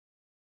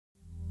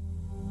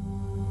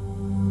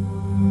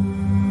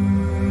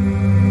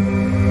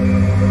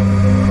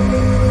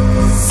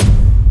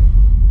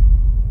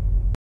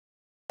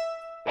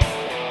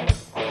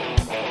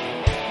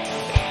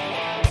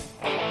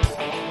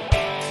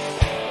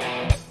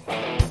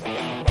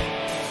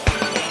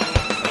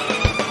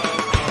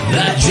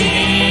The Jim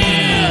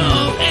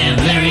and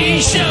Larry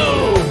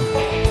Show.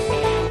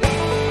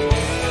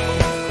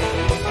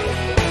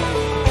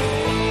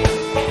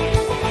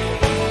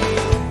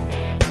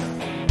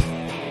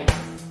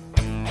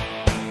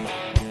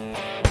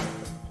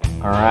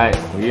 All right,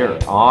 we are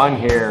on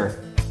here.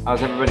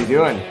 How's everybody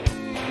doing?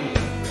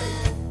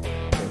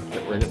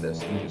 Get rid of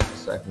this in just a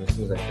second as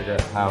soon as I figure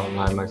out how to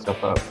line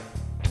myself up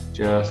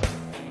just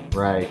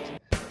right.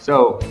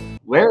 So,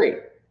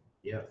 Larry.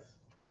 Yes.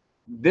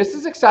 This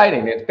is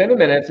exciting. It's been a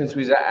minute since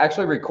we've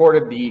actually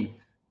recorded the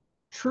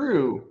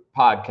true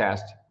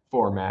podcast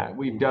format.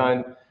 We've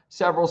done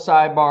several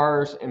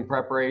sidebars in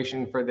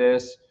preparation for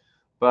this,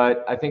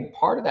 but I think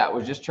part of that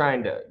was just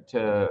trying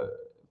to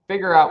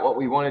figure out what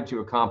we wanted to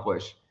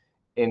accomplish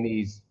in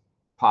these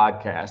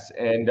podcasts.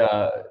 And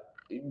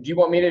do you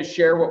want me to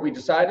share what we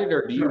decided,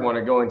 or do you want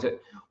to go into,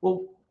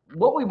 well,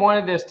 what we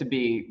wanted this to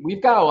be?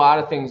 We've got a lot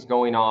of things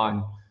going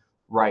on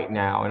right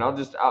now, and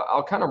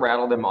I'll kind of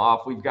rattle them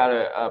off. We've got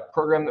a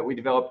program that we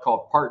developed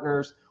called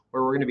Partners,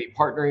 where we're going to be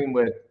partnering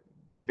with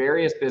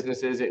various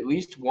businesses, at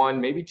least one,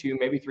 maybe two,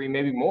 maybe three,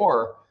 maybe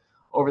more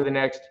over the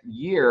next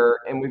year.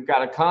 And we've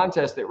got a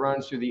contest that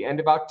runs through the end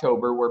of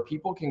October where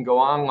people can go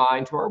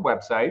online to our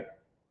website,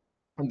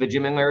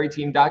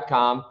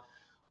 thejimandlarryteam.com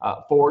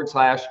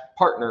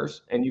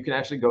 /partners, and you can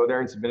actually go there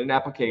and submit an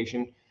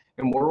application,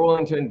 and we're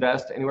willing to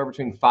invest anywhere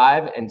between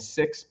 5 and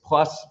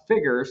 6+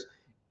 figures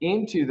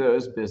into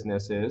those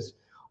businesses.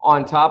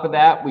 On top of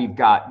that, we've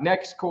got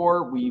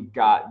NextCore, we've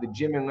got the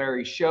Jim and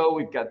Larry Show,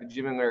 we've got the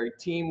Jim and Larry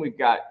Team, we've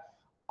got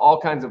all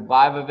kinds of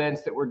live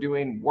events that we're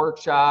doing,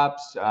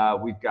 workshops,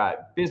 we've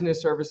got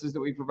business services that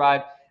we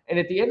provide. And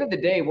at the end of the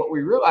day, what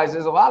we realize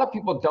is a lot of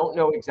people don't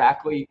know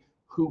exactly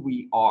who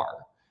we are.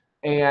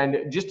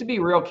 And just to be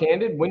real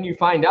candid, when you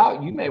find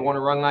out, you may want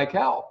to run like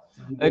hell.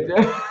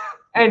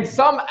 And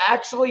some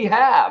actually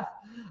have.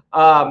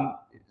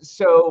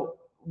 So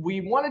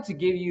we wanted to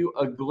give you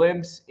a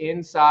glimpse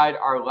inside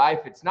our life.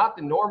 It's not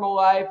the normal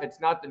life. It's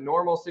not the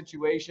normal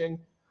situation.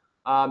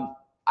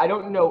 I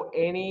don't know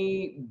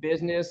any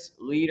business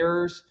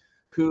leaders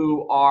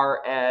who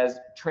are as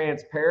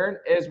transparent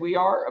as we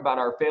are about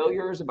our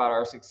failures, about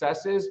our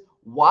successes,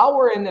 while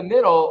we're in the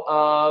middle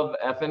of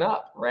effing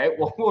up, right?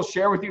 We'll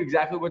share with you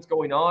exactly what's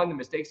going on, the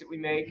mistakes that we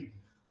make.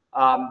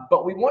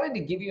 But we wanted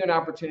to give you an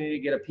opportunity to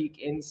get a peek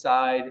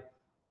inside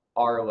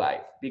our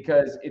life,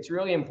 because it's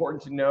really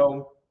important to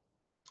know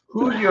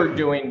who you're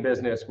doing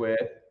business with.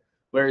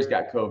 Larry's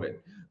got COVID.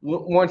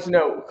 Wants to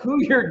know who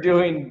you're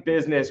doing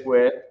business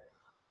with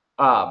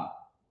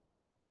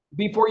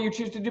before you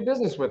choose to do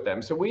business with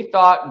them. So we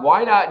thought,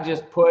 why not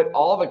just put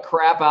all the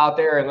crap out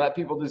there and let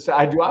people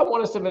decide, do I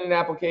want to submit an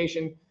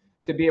application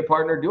to be a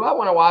partner? Do I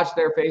want to watch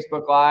their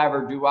Facebook Live,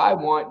 or do I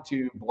want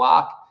to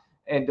block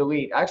and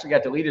delete? I actually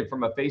got deleted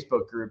from a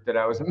Facebook group that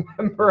I was a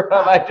member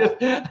of.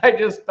 I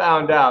just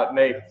found out, and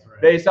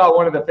they saw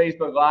one of the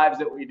Facebook Lives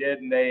that we did,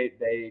 and they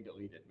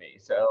deleted me.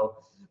 So,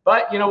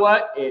 but you know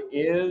what? It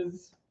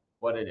is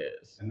what it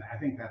is. And I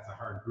think that's a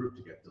hard group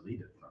to get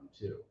deleted from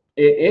too.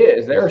 It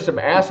is. There are some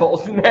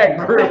assholes in that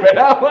group, and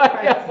I'm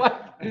like,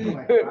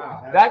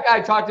 wow, that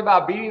guy talked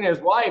about beating his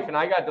wife, and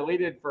I got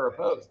deleted for a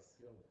post.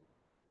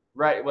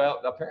 Right. Well,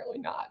 apparently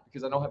not,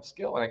 because I don't have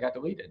skill and I got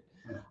deleted.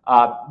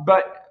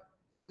 But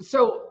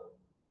so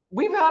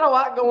we've had a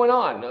lot going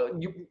on.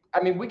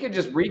 We could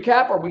just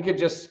recap, or we could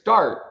just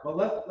start. Well,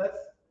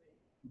 let's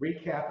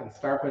recap and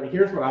start. But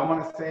here's what I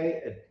want to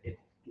say,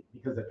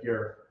 because if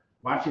you're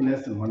watching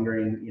this and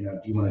wondering, do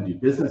you want to do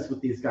business with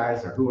these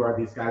guys, or who are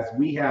these guys?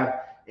 We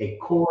have a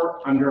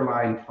core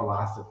underlying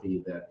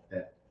philosophy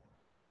that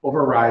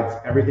overrides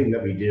everything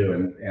that we do,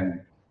 and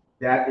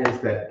that is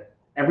that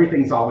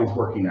everything's always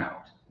working out.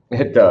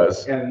 It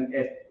does. And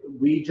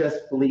we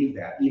just believe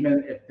that,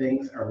 even if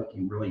things are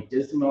looking really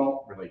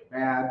dismal, really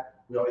bad,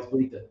 we always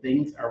believe that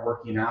things are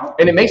working out.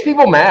 And it makes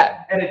people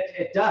mad. And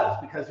it does,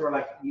 because we're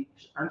like,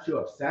 aren't you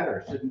upset,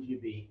 or shouldn't you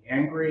be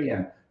angry?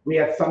 And we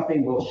had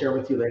something we'll share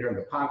with you later in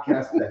the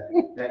podcast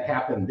that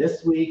happened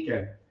this week.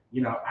 And,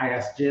 I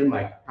asked Jim,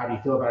 like, how do you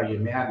feel about it? Are you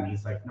mad? And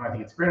he's like, no, I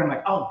think it's great. I'm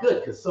like, oh,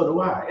 good, because so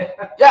do I.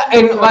 Yeah,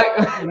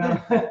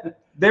 and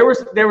There was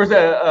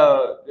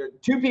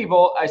two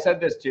people I said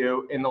this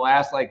to in the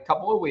last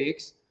couple of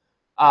weeks,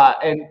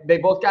 and they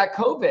both got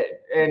COVID,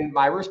 and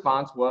my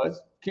response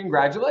was,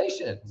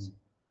 congratulations.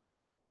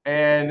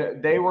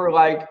 And they were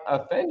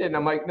offended. And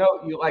I'm like,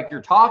 no,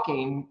 you're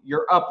talking,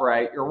 you're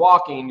upright, you're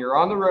walking, you're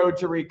on the road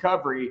to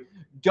recovery.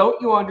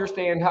 Don't you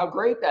understand how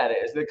great that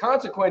is? The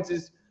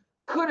consequences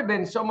could have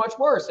been so much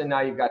worse, and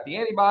now you've got the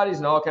antibodies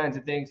and all kinds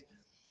of things.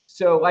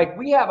 So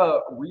we have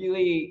a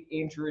really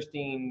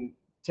interesting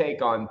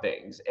take on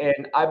things.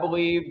 And I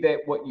believe that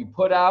what you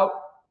put out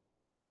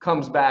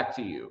comes back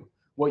to you.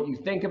 What you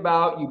think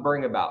about, you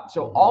bring about.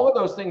 So all of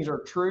those things are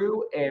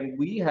true. And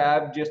we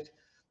have just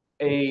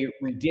a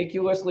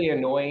ridiculously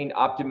annoying,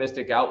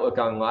 optimistic outlook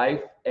on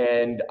life.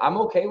 And I'm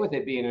okay with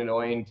it being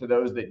annoying to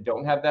those that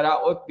don't have that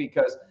outlook,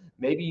 because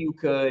maybe you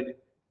could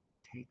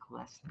take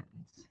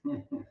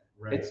lessons.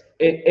 Right.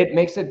 It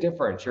makes a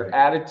difference. Your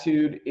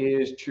attitude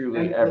is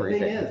truly And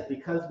everything. the thing is,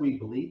 because we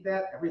believe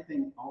that,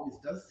 everything always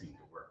does seem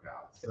to work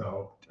out.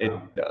 So It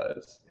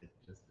does. It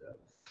just does.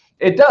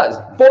 It does.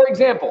 For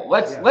example,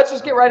 let's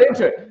just get right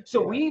into it.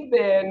 So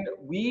Yeah.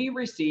 we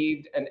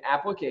received an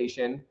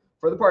application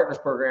for the Partners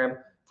Program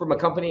from a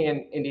company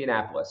in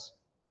Indianapolis.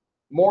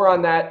 More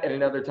on that at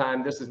another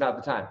time. This is not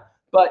the time.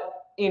 But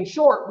in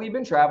short, we've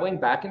been traveling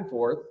back and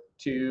forth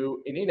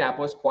to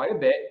Indianapolis quite a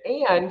bit,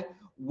 and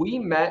we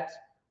met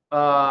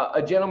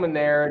a gentleman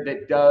there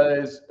that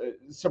does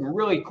some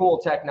really cool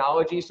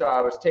technology. So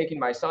I was taking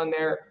my son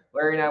there.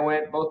 Larry and I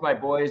went. Both my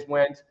boys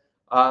went.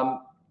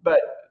 But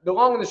the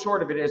long and the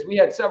short of it is we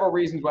had several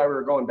reasons why we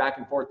were going back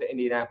and forth to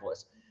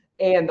Indianapolis.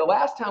 And the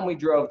last time we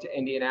drove to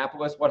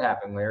Indianapolis, what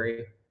happened,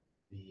 Larry?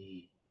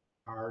 The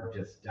car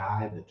just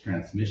died, the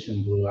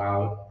transmission blew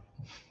out,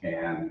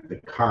 and the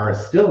car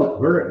is still,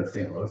 we're in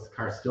St. Louis, the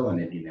car's still in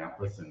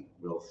Indianapolis, and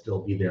we'll still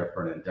be there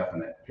for an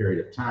indefinite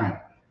period of time.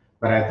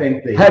 But I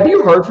think Have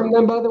you heard from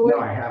them, by the way?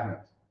 No, I haven't.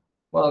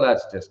 Well,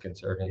 that's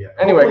disconcerting. Yeah.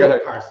 Anyway, go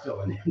ahead. The car's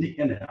still in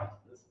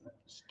Indianapolis.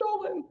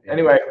 Stolen.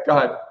 Anyway, go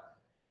ahead.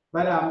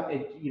 But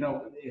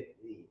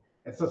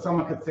and so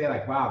someone could say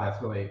like, wow,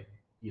 that's really,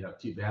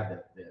 too bad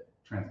that the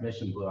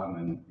transmission blew out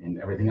and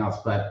everything else.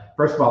 But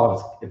first of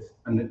all, it's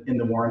in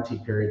the warranty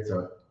period,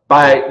 so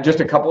by just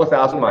a couple of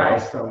thousand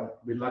miles. Right, so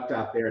we lucked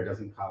out there. It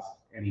doesn't cost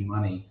any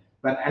money.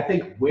 But I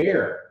think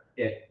where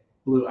it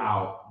blew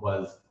out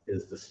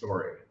is the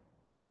story.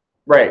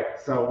 Right.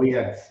 So we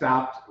had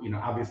stopped,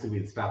 obviously we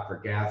had stopped for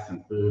gas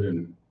and food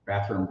and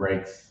bathroom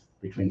breaks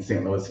between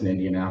St. Louis and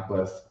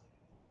Indianapolis.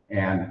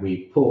 And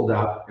we pulled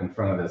up in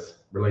front of this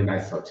really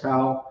nice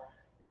hotel,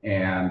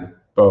 and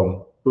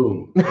boom,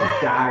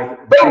 it died.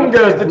 Boom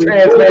goes the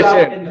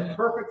transmission. In the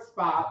perfect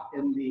spot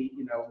in the,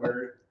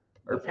 where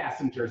the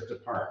passengers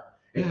depart.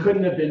 It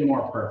couldn't have been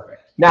more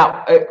perfect.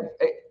 Now,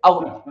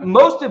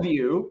 most of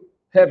you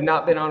have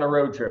not been on a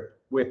road trip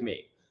with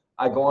me.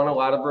 I go on a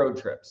lot of road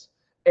trips.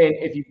 And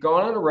if you've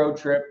gone on a road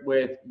trip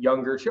with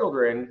younger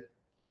children,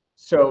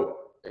 so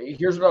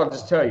here's what I'll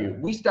just tell you.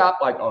 We stop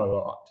like a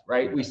lot,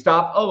 right? We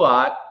stop a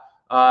lot.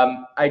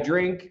 I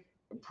drink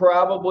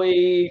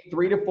probably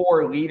 3 to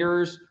 4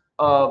 liters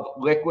of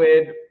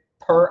liquid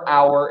per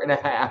hour and a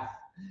half.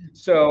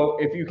 So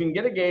if you can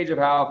get a gauge of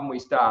how often we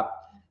stop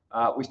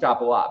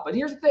a lot. But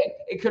here's the thing.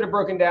 It could have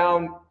broken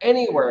down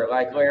anywhere,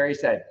 like Larry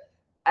said.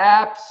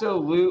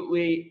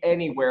 Absolutely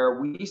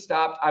anywhere. We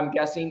stopped, I'm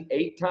guessing,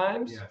 8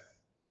 times. Yes.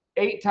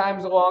 8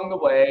 times along the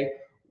way.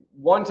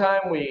 One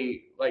time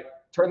we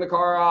turned the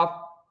car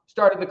off,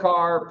 started the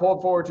car,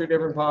 pulled forward to a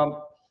different pump,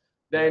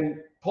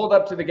 then pulled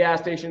up to the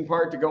gas station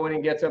part to go in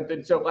and get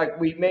something. So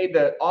we made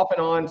the off and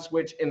on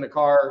switch in the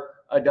car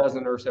a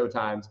dozen or so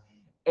times.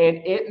 And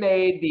it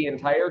made the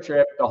entire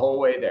trip the whole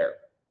way there.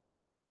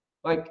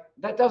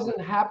 That doesn't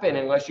happen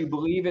unless you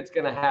believe it's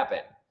going to happen.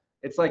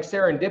 It's like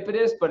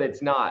serendipitous, but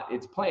it's not.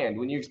 It's planned.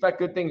 When you expect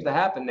good things to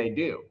happen, they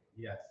do.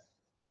 Yes.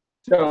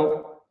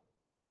 So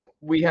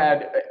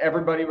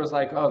everybody was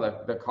like, oh,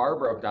 the car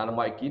broke down. I'm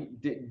like,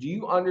 do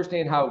you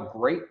understand how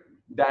great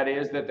that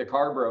is that the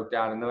car broke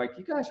down? And they're like,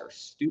 you guys are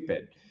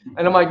stupid.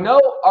 And I'm like, no,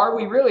 are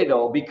we really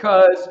though?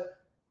 Because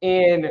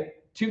in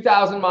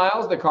 2,000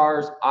 miles, the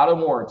car's out of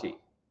warranty.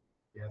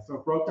 Yeah, so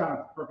it broke down at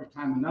the perfect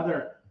time.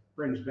 Another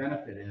fringe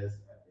benefit is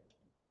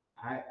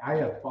I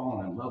have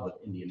fallen in love with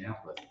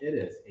Indianapolis. It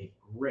is a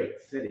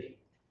great city.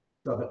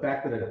 So the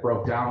fact that it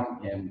broke down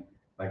in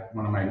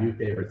one of my new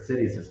favorite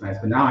cities is nice,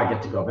 but now I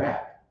get to go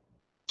back.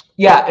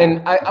 Yeah,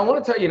 and I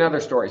want to tell you another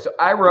story. So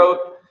I wrote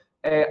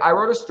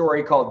a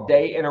story called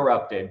Day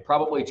Interrupted,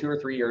 probably 2 or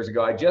 3 years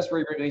ago. I just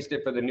re-released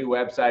it for the new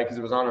website because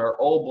it was on our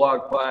old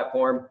blog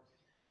platform.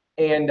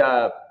 And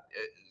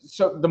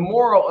so the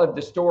moral of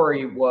the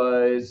story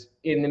was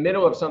in the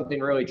middle of something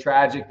really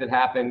tragic that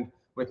happened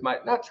with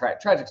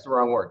tragic's the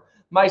wrong word.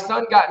 My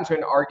son got into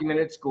an argument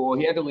at school.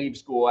 He had to leave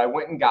school. I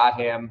went and got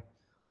him.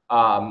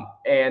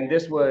 And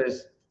this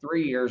was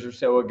 3 years or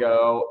so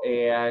ago.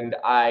 And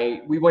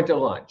we went to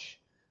lunch.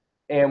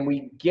 And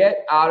we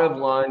get out of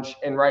lunch,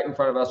 and right in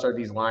front of us are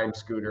these Lime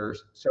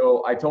scooters.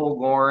 So I told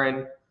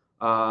Lauren,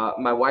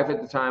 my wife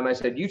at the time, I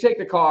said, you take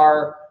the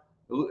car.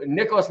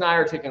 Nicholas and I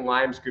are taking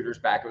Lime scooters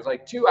back. It was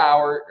like 2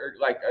 hour, or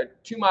like a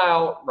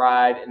 2-mile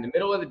ride in the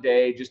middle of the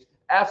day, just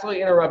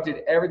absolutely interrupted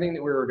everything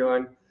that we were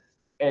doing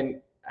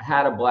and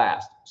had a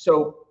blast.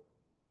 So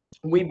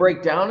we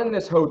break down in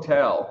this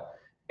hotel,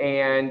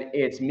 and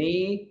it's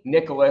me,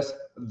 Nicholas,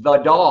 the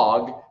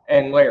dog,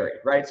 and Larry,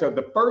 right? So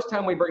the first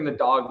time we bring the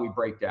dog, we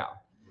break down.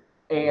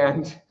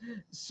 And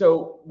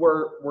so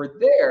we're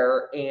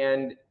there,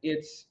 and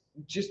it's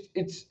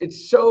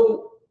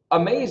so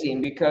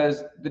amazing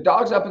because the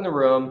dog's up in the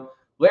room,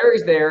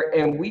 Larry's there,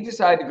 and we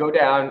decide to go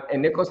down, and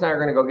Nicholas and I are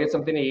going to go get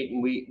something to eat,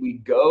 and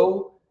we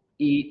go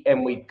eat,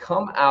 and we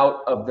come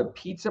out of the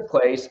pizza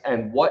place,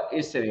 and what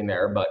is sitting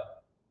there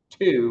but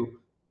two,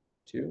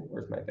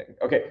 where's my thing?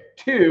 Okay,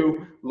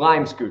 2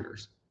 Lime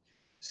scooters.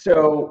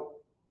 So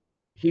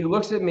he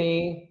looks at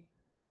me,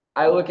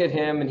 I look at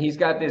him and he's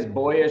got this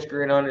boyish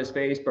grin on his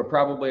face, but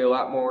probably a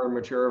lot more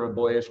mature of a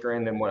boyish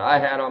grin than what I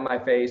had on my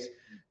face.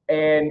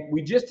 And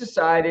we just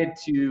decided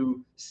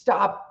to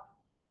stop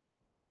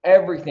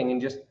everything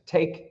and just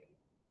take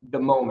the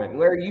moment.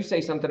 Larry, you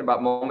say something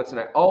about moments, and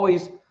I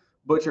always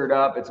butcher it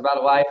up. It's about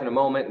a life and a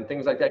moment and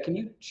things like that. Can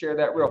you share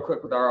that real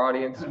quick with our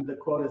audience? The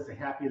quote is, "A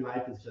happy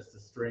life is just a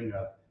string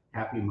of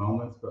happy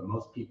moments," but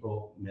most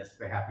people miss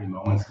the happy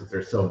moments because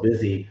they're so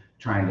busy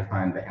trying to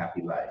find the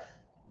happy life.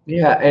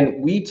 Yeah,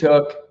 and we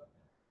took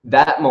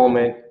that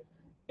moment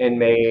and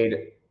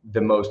made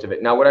the most of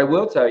it. Now, what I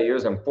will tell you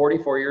is I'm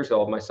 44 years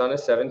old. My son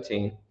is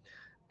 17,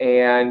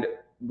 and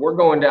we're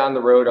going down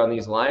the road on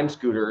these Lime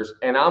scooters,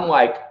 and I'm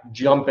like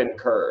jumping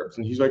curbs.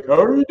 And he's like,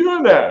 "How are you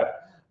doing that?"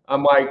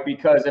 I'm like,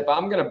 "Because if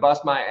I'm going to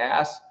bust my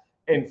ass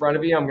in front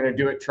of you, I'm going to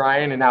do it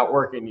trying and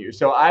outworking you."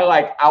 So I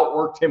like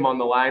outworked him on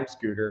the Lime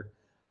scooter.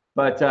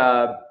 But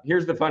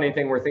here's the funny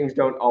thing where things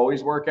don't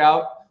always work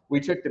out. We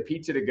took the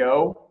pizza to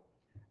go,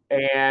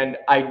 and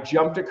I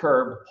jumped a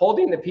curb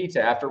holding the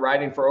pizza after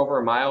riding for over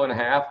a mile and a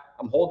half.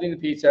 I'm holding the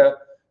pizza,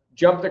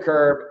 jump the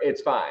curb,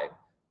 it's fine.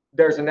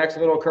 There's a next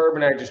little curb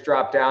and I just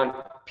drop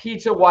down.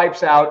 Pizza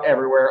wipes out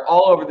everywhere,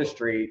 all over the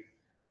street.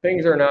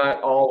 Things are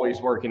not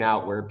always working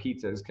out where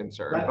pizza is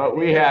concerned, but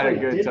we had a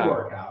good time. It did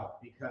work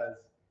out because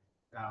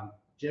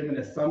Jim and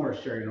his son were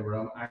sharing a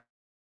room.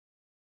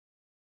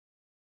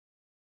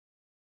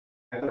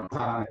 At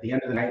the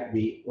end of the night,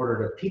 we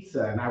ordered a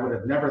pizza, and I would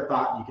have never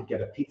thought you could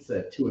get a pizza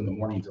at 2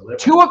 a.m. delivered.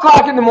 2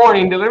 o'clock in the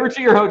morning, delivered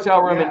to your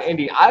hotel room in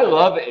Indy. I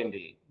love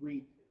Indy.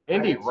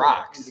 Indy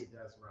rocks. Indy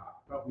does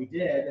rock. But we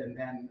did, and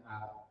then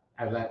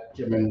I let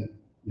Jim and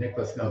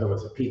Nicholas know there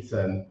was a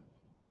pizza, and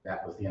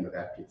that was the end of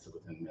that pizza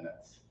within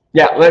minutes.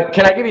 Yeah,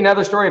 can I give you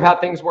another story of how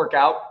things work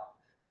out?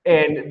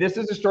 And this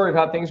is a story of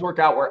how things work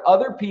out where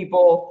other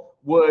people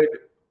would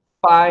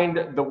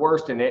find the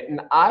worst in it.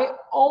 And I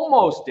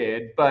almost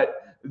did, but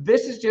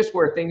this is just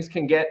where things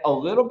can get a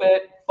little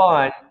bit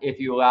fun if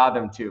you allow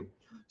them to.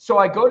 So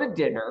I go to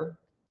dinner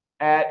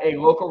at a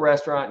local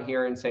restaurant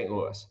here in St.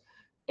 Louis,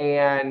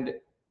 and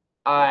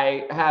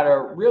I had a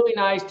really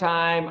nice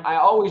time. I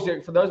always,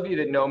 for those of you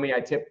that know me,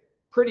 I tip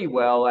pretty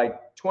well. Like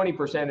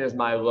 20% is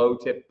my low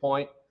tip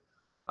point.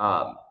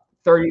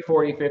 30,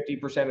 40,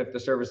 50% if the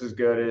service is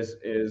good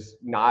is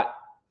not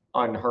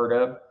unheard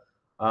of.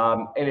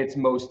 And it's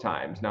most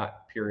times,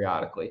 not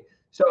periodically.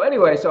 So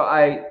anyway, so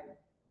I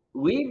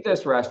leave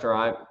this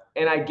restaurant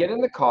and I get in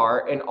the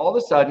car, and all of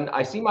a sudden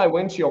I see my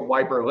windshield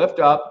wiper lift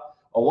up,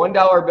 a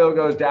 $1 bill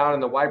goes down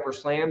and the wiper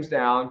slams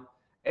down.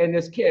 And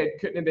this kid,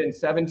 couldn't have been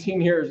 17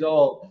 years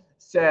old,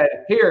 said,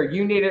 "Here,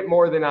 you need it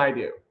more than I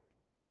do."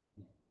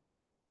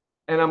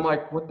 And I'm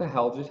like, what the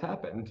hell just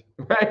happened?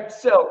 Right?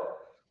 So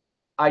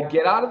I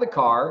get out of the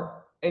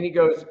car and he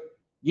goes,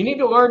 "You need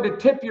to learn to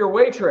tip your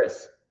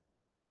waitress."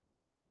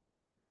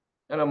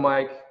 And I'm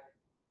like,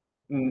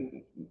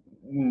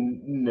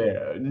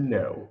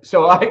 no.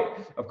 So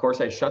of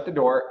course I shut the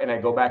door and I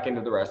go back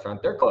into the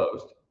restaurant. They're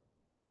closed.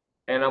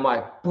 And I'm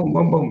like, boom,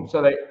 boom, boom.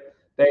 So they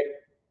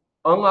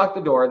unlock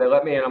the door. They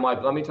let me in. I'm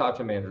like, let me talk to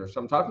the manager. So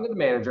I'm talking to the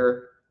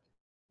manager,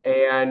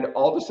 and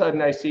all of a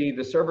sudden I see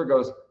the server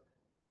goes,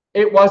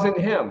 "It wasn't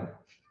him."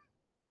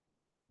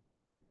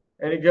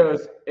 And he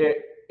goes,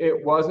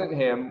 it wasn't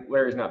him.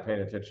 Larry's not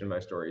paying attention to my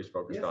story. He's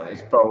focused on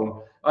his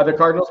phone. Are the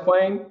Cardinals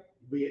playing?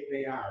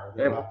 They are.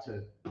 They're about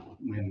to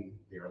win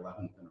their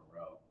 11th in a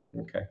row.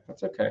 Okay,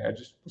 that's okay. I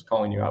just was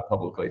calling you out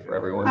publicly for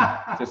everyone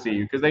to see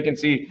you because they can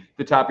see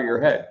the top of your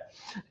head.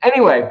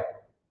 Anyway,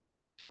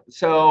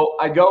 so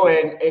I go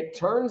in. It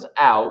turns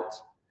out,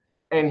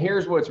 and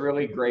here's what's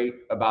really great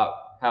about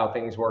how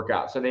things work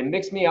out. So they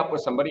mixed me up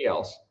with somebody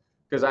else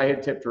because I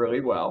had tipped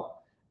really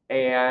well,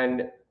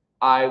 and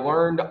I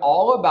learned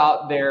all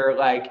about their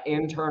like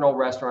internal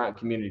restaurant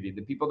community,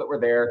 the people that were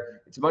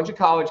there. It's a bunch of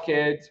college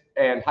kids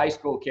and high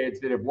school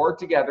kids that have worked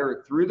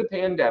together through the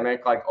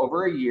pandemic, like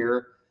over a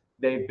year.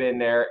 They've been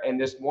there. And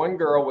this one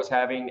girl was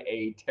having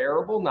a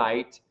terrible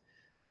night,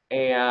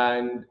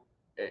 and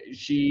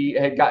she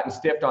had gotten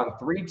stiffed on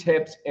 3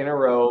 tips in a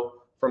row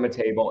from a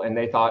table, and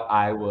they thought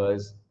I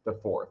was the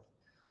 4th.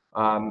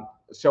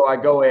 So I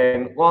go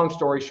in, long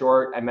story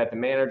short, I met the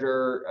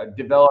manager,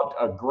 developed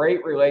a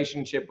great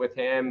relationship with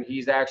him.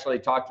 He's actually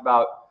talked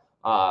about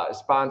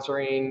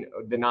sponsoring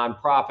the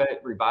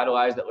nonprofit,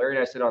 Revitalize, that Larry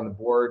and I sit on the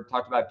board,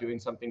 talked about doing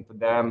something for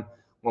them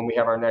when we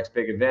have our next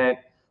big event.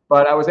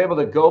 But I was able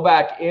to go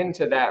back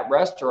into that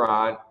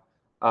restaurant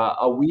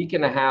a week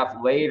and a half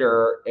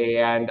later,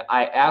 and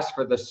I asked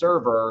for the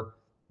server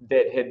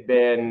that had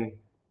been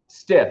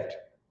stiffed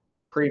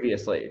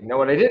previously. Now,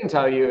 what I didn't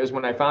tell you is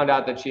when I found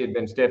out that she had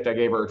been stiffed, I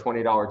gave her a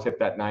 $20 tip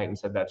that night and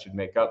said that should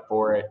make up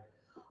for it.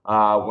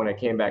 When I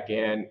came back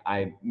in,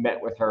 I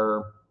met with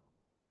her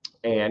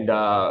and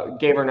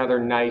gave her another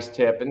nice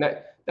tip. And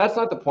that's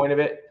not the point of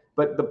it.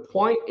 But the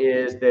point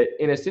is that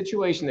in a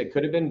situation that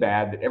could have been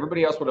bad, that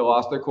everybody else would have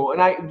lost their cool.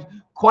 And I,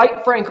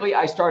 quite frankly,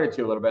 I started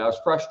to a little bit. I was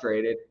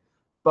frustrated,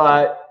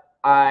 but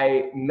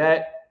I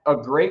met a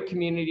great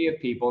community of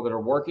people that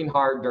are working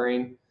hard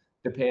during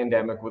the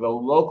pandemic with a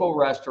local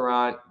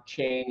restaurant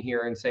chain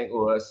here in St.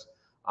 Louis.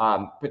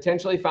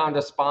 Potentially found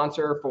a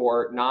sponsor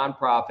for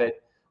nonprofit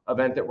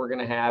event that we're going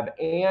to have,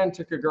 and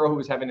took a girl who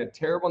was having a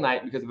terrible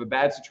night because of a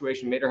bad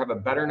situation, made her have a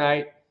better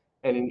night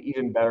and an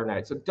even better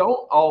night. So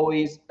don't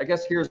always, I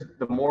guess here's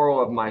the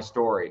moral of my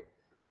story.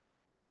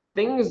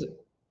 Things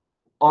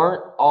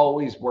aren't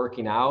always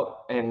working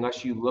out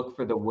unless you look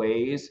for the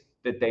ways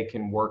that they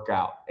can work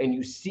out and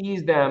you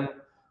seize them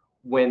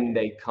when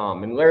they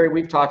come. And Larry,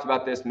 we've talked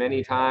about this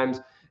many times.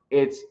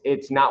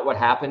 It's not what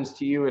happens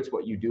to you, it's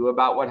what you do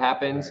about what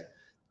happens. Right.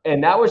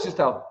 And that was just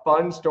a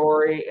fun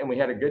story, and we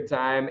had a good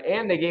time.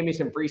 And they gave me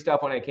some free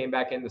stuff when I came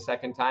back in the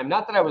second time.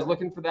 Not that I was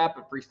looking for that,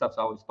 but free stuff's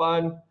always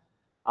fun.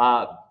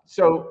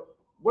 So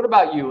what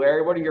about you,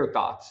 Larry? What are your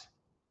thoughts?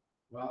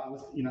 Well, I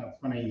was, it's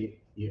funny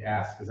you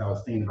asked, because I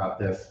was thinking about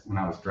this when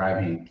I was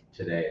driving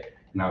today,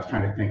 and I was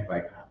trying to think,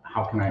 like,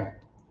 how can I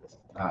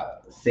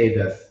say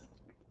this,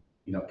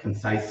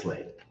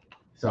 concisely?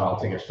 So I'll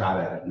take a shot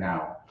at it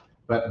now.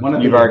 But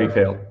You've already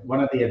failed.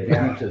 One of the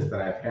advantages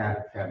that I've had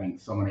of having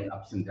so many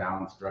ups and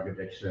downs, drug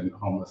addiction,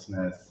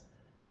 homelessness,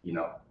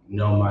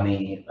 no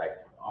money, like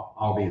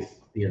all these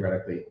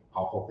theoretically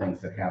awful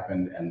things that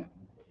happened, and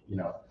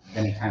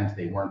many times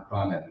they weren't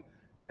fun, and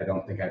I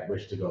don't think I'd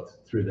wish to go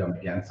through them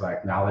again. So I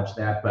acknowledge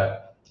that.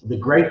 But the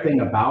great thing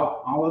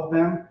about all of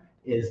them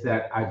is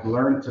that I've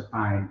learned to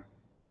find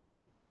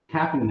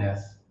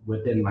happiness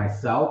within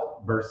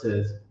myself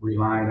versus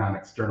relying on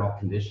external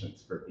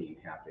conditions for being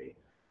happy.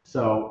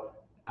 So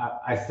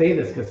I say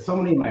this because so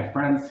many of my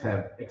friends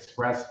have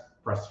expressed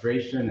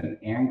frustration and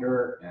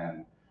anger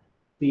and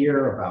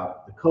fear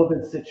about the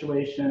COVID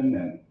situation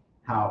and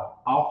how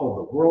awful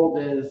the world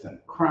is,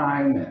 and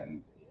crime,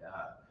 and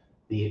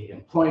the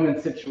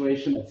employment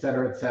situation, et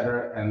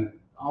cetera, and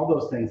all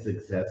those things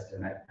exist,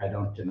 and I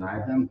don't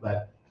deny them,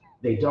 but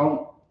they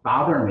don't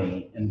bother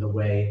me in the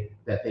way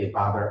that they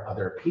bother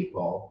other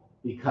people,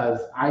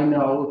 because I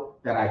know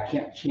that I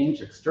can't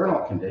change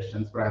external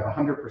conditions, but I have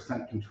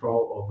 100%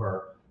 control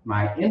over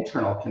my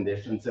internal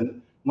conditions.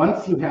 And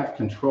once you have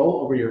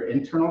control over your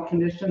internal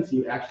conditions,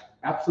 you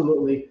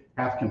absolutely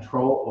have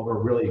control over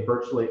really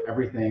virtually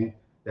everything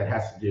that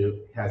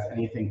has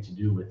anything to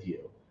do with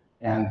you.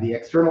 And the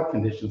external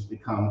conditions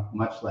become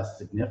much less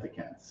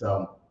significant.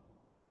 So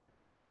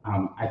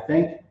I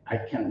think, I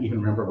can't even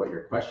remember what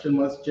your question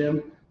was,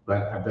 Jim,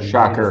 but I've been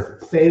Shocker.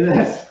 To say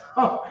this.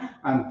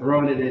 I'm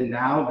throwing it in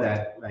now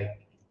that,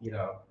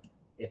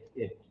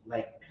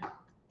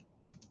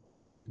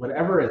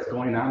 whatever is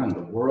going on in the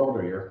world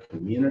or your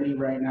community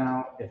right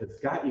now, if it's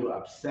got you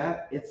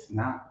upset, it's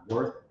not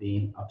worth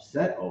being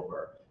upset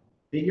over.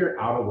 Figure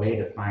out a way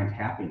to find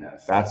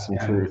happiness. That's some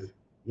truth.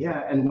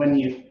 Yeah, and when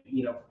you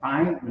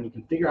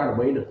can figure out a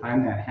way to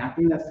find that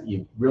happiness,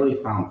 you've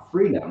really found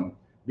freedom,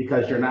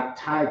 because you're not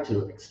tied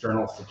to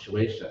external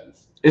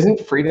situations. Isn't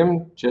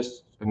freedom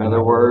just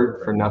another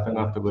word for nothing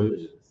left to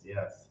lose?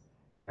 Yes,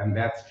 and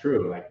that's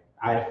true. Like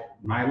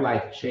my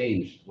life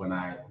changed when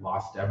I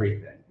lost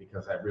everything,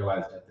 because I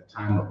realized at the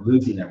time of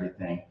losing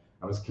everything,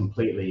 I was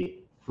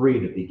completely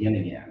free to begin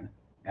again.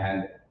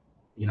 And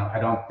I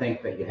don't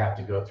think that you have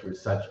to go through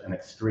such an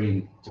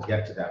extreme to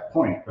get to that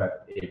point,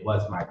 but it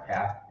was my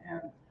path,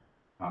 and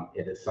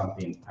it is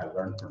something I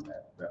learned from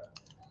it. But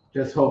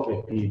just hope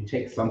if you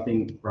take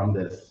something from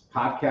this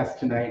podcast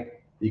tonight,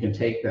 you can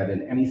take that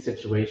in any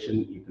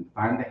situation, you can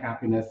find the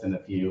happiness. And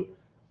if you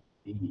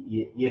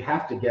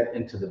have to get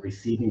into the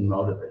receiving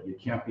mode of it. You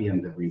can't be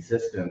in the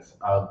resistance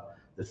of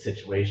the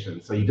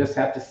situation. So you just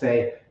have to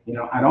say,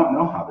 I don't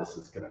know how this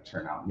is going to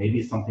turn out.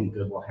 Maybe something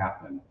good will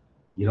happen.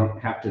 You don't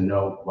have to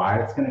know why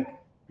it's going to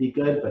be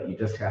good, but you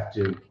just have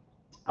to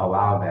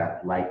allow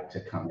that light to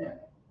come in.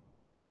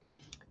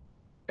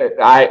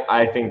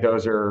 I think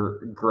those are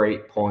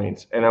great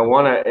points. And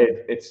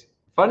it's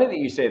funny that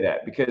you say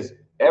that, because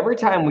every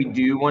time we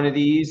do one of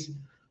these,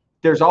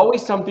 there's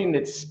always something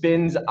that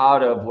spins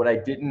out of what I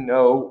didn't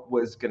know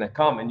was going to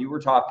come. And you were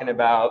talking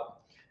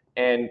about,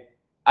 and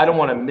I don't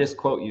want to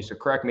misquote you, so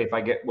correct me if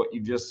I get what you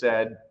just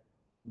said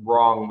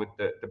wrong with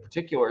the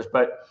particulars,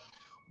 but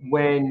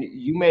when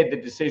you made the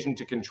decision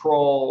to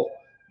control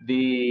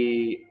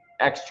the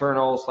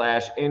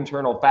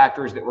external/internal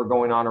factors that were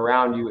going on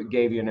around you, it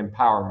gave you an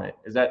empowerment.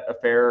 Is that a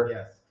fair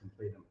Yes,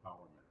 complete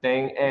empowerment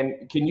thing?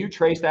 And can you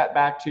trace that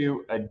back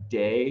to a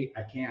day?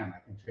 I can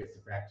trace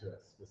it back to a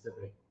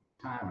specific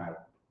time. I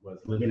was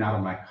living out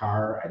of my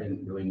car. I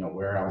didn't really know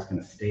where I was going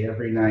to stay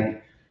every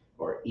night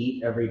or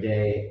eat every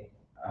day.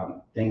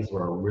 Things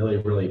were really,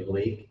 really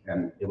bleak.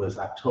 And it was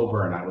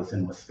October, and I was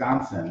in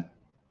Wisconsin,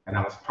 and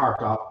I was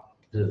parked off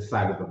to the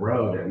side of the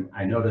road, and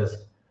I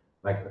noticed,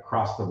 like,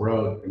 across the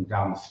road and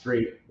down the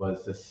street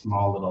was this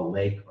small little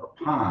lake or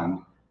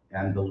pond,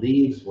 and the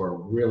leaves were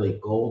really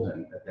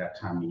golden at that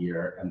time of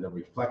year, and the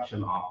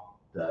reflection off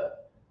the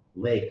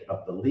lake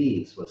of the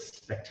leaves was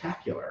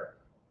spectacular.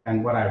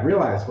 And what I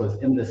realized was,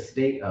 in this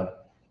state of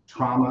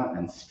trauma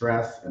and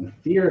stress and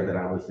fear that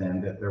I was in,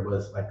 that there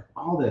was like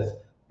all this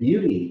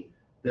beauty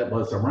that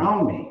was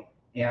around me.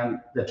 And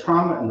the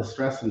trauma and the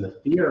stress and the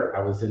fear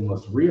I was in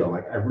was real.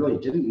 Like I really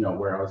didn't know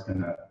where I was going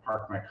to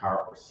park my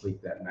car or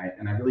sleep that night.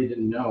 And I really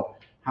didn't know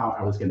how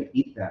I was going to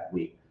eat that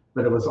week.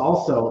 But it was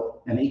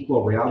also an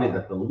equal reality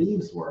that the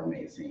leaves were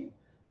amazing.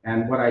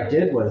 And what I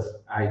did was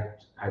I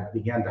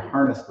began to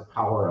harness the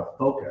power of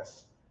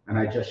focus. And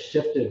I just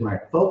shifted my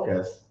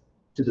focus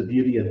to the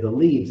beauty of the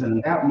leaves. And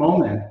in that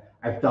moment,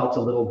 I felt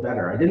a little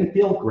better. I didn't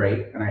feel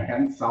great, and I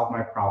hadn't solved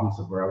my problems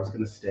of where I was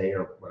going to stay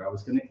or what I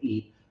was going to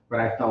eat, but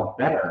I felt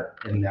better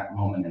in that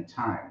moment in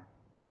time.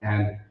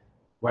 And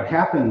what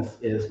happens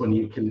is when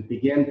you can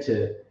begin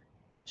to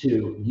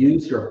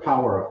use your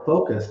power of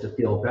focus to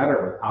feel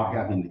better without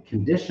having the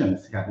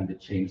conditions having to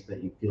change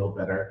that you feel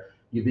better,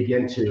 you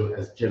begin to,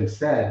 as Jim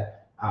said,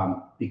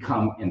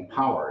 become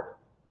empowered.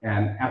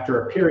 And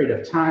after a period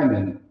of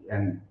time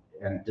and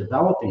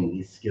developing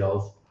these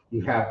skills,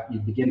 you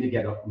begin to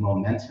get a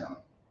momentum.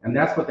 And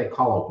that's what they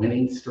call a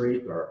winning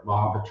streak or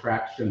law of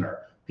attraction,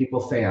 or people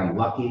say I'm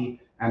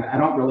lucky. And I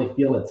don't really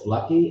feel it's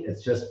lucky.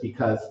 It's just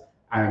because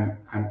I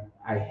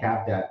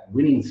have that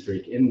winning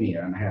streak in me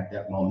and I have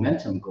that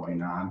momentum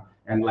going on.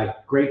 And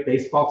like great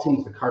baseball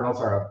teams, the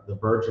Cardinals are on the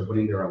verge of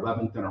winning their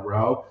 11th in a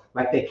row.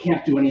 Like they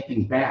can't do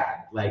anything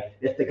bad. Like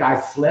if the guy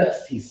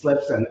slips, he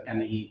slips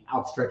and he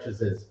outstretches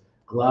his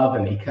glove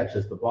and he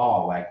catches the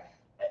ball. Like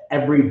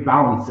every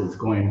bounce is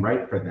going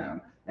right for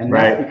them. And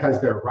that's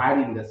because they're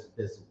riding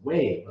this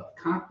wave of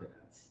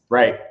confidence.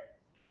 Right.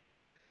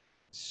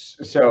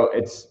 So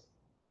it's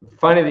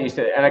funny that you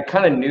said, and I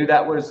kind of knew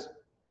that was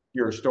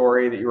your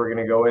story that you were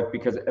going to go with,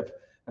 because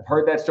I've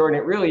heard that story,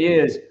 and it really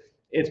is.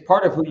 It's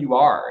part of who you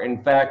are.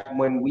 In fact,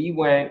 when we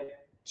went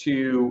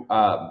to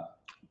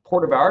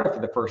Puerto Vallarta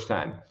for the first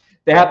time,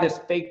 they have this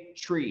fake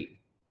tree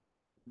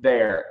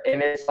there,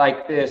 and it's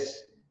like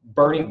this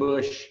burning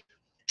bush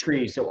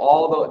tree. So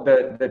all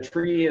the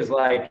tree is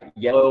like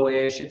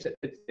yellowish. It's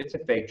a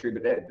fake tree,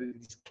 but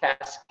it's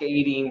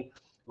cascading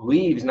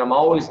leaves. And I'm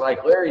always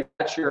like, Larry,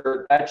 that's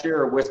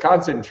your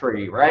Wisconsin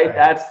tree, right?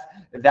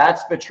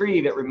 That's the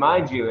tree that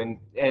reminds you.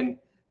 And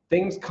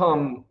things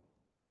come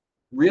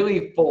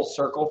really full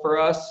circle for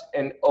us.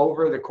 And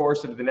over the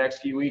course of the next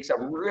few weeks,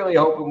 I'm really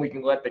hoping we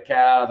can let the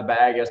cat out of the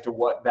bag as to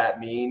what that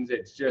means.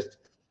 It's just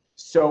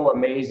so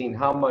amazing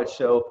how much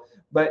so.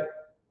 But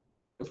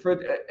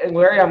and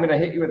Larry, I'm going to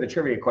hit you with a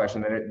trivia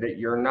question that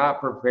you're not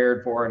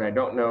prepared for, and I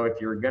don't know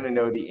if you're going to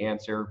know the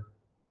answer.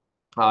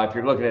 If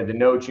you're looking at the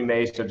notes, you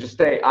may, so just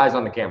stay eyes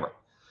on the camera.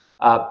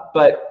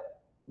 But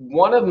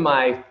one of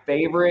my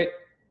favorite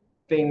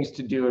things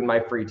to do in my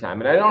free time,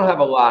 and I don't have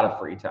a lot of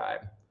free time,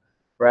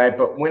 right?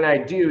 But when I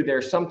do,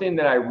 there's something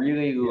that I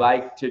really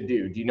like to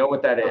do. Do you know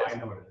what that is? I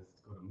know what it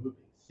is. Go to movies.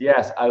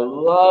 Yes, I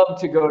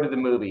love to go to the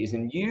movies.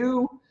 And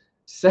you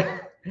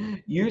said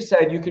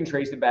you can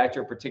trace it back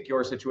to a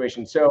particular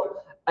situation. So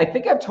I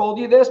think I've told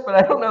you this, but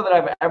I don't know that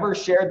I've ever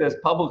shared this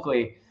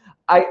publicly.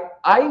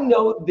 I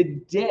know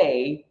the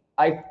day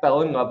I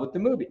fell in love with the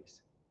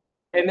movies.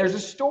 And there's a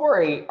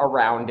story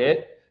around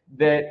it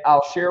that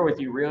I'll share with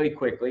you really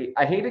quickly.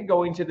 I hated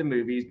going to the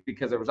movies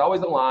because there was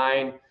always a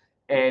line.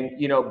 And,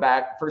 you know,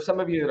 back for some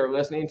of you that are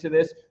listening to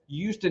this,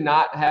 you used to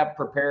not have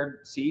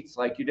prepared seats.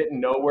 Like you didn't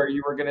know where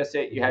you were going to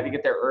sit. You had to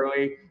get there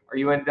early, or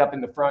you ended up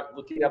in the front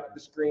looking up at the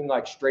screen,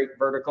 like straight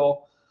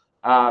vertical.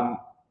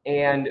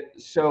 And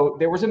so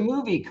there was a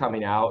movie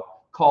coming out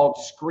called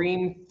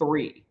Scream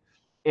 3.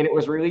 And it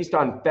was released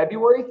on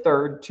February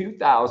 3rd,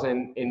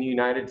 2000 in the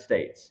United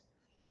States.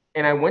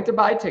 And I went to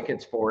buy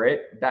tickets for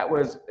it. It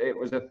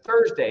was a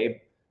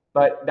Thursday,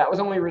 but that was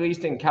only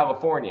released in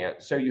California.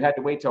 So you had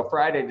to wait till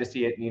Friday to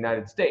see it in the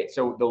United States.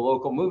 So the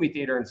local movie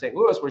theater in St.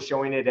 Louis was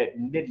showing it at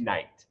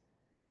midnight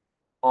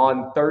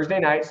on Thursday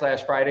night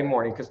 / Friday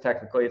morning, because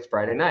technically it's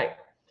Friday night.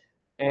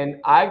 And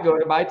I go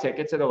to buy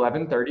tickets at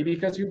 11:30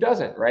 because who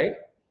doesn't, right?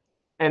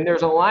 And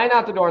there's a line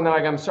out the door and they're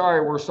like, I'm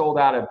sorry, we're sold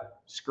out of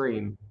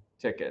Scream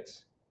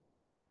tickets.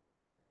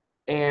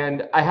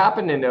 And I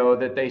happen to know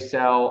that they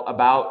sell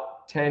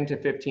about 10 to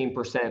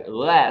 15%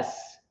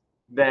 less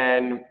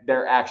than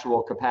their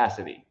actual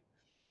capacity.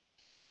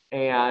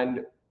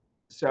 And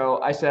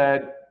so I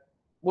said,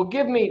 well,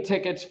 give me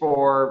tickets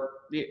for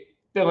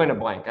fill in a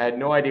blank. I had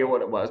no idea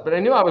what it was, but I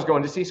knew I was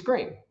going to see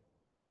Scream.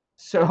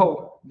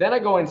 So then I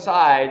go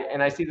inside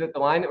and I see that the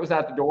line that was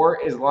at the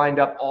door is lined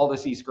up all to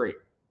see Scream.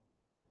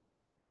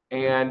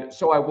 And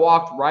so I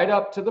walked right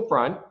up to the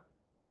front,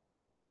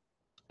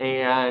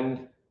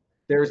 and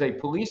there's a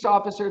police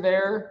officer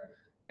there,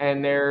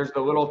 and there's the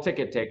little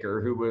ticket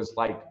taker who was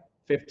like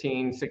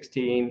 15,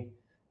 16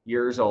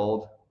 years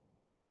old.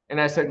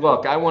 And I said,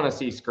 look, I want to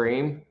see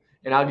Scream,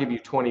 and I'll give you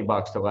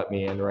 $20 to let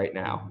me in right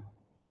now.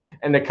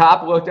 And the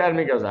cop looked at him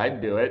and goes,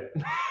 I'd do it.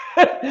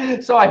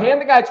 So I hand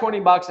the guy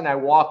 $20 and I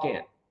walk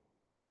in.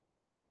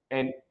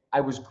 And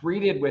I was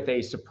greeted with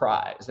a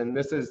surprise. And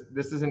this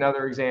is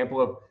another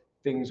example of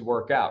things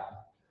work out.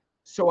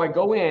 So I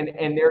go in,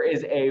 and there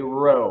is a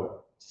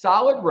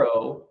solid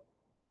row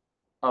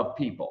of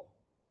people,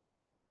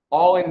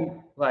 all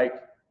in like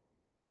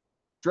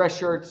dress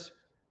shirts,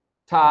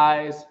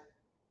 ties.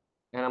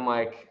 And I'm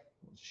like,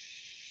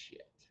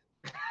 shit.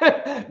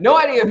 No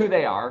idea who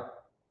they are,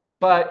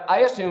 but I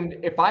assumed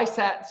if I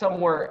sat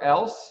somewhere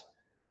else,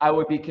 I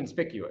would be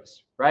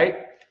conspicuous,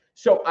 right?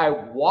 So I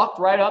walked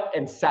right up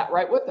and sat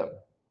right with them,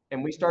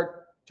 and we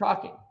start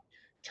talking.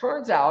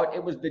 Turns out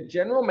it was the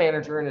general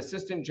manager and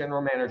assistant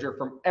general manager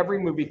from every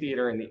movie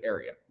theater in the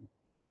area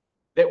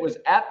that was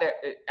at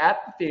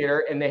the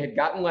theater, and they had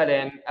gotten let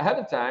in ahead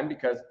of time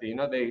because they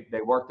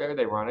work there,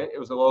 they run it. It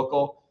was a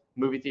local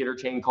movie theater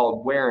chain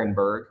called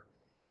Warenberg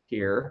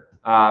here.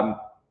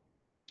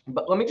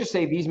 But let me just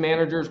say, these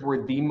managers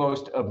were the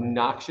most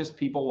obnoxious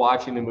people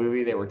watching the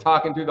movie. They were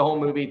talking through the whole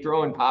movie,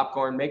 throwing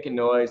popcorn, making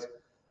noise.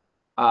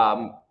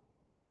 But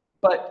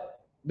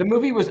the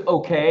movie was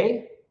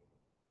okay.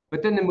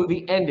 But then the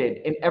movie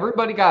ended, and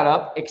everybody got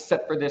up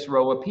except for this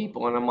row of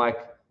people. And I'm like,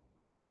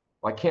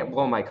 well, I can't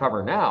blow my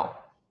cover now.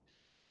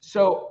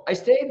 So I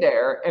stayed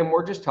there, and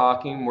we're just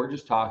talking.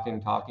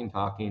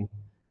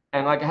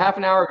 And like a half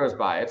an hour goes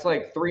by. It's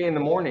like 3 a.m.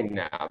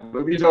 now. The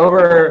movie's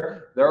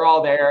over. They're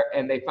all there.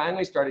 And they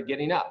finally started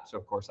getting up. So,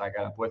 of course, I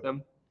got up with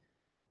them.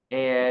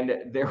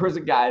 And there was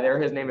a guy there.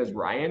 His name is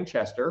Ryan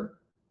Chester.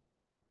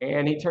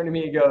 And he turned to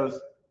me and goes,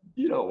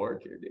 "You don't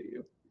work here, do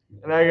you?"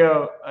 And I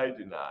go, "I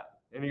do not."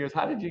 And he goes,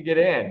 "How did you get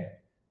in?"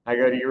 I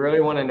go, "Do you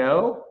really want to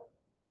know?"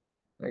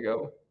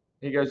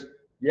 He goes,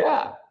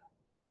 "Yeah."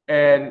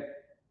 And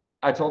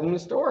I told him the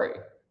story.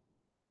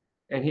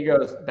 And he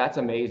goes, "That's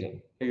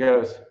amazing." He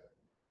goes,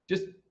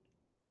 "Just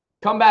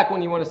come back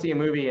when you want to see a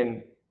movie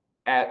and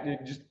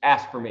just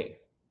ask for me."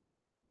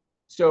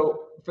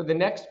 So for the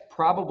next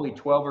probably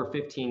 12 or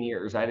 15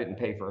 years, I didn't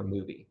pay for a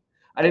movie.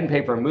 I didn't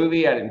pay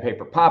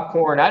for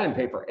popcorn. I didn't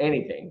pay for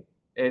anything.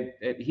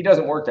 He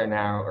doesn't work there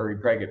now, or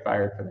he'd probably get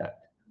fired for that.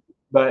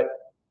 But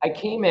I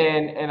came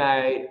in and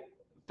I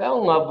fell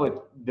in love with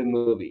the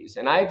movies.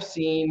 And I've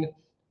seen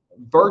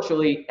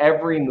virtually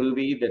every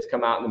movie that's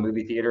come out in the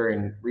movie theater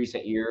in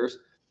recent years.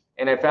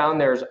 And I found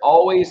there's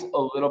always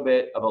a little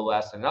bit of a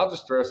lesson. And I'll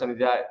just throw some of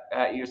that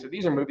at you. So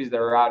these are movies that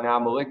are out now: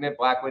 Malignant,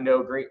 Black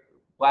Widow,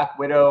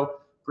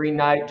 Green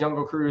Knight,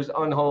 Jungle Cruise,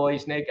 Unholy,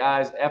 Snake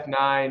Eyes,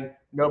 F9,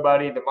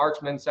 Nobody, The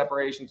Marksman,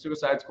 Separation,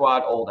 Suicide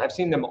Squad, Old. I've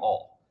seen them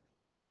all.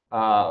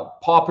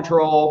 Paw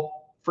Patrol,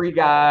 Free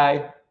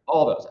Guy,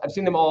 all those. I've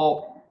seen them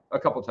all a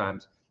couple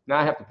times. Now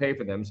I have to pay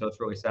for them, so it's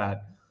really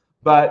sad.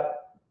 But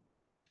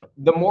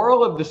the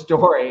moral of the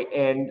story,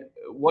 and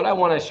what I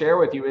want to share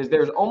with you, is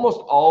there's almost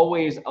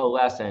always a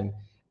lesson.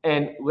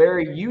 And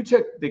Larry, you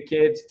took the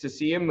kids to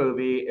see a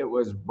movie. It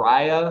was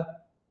Raya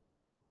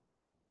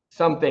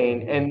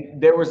something,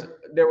 and there was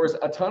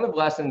a ton of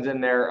lessons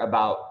in there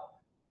about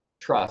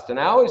trust. And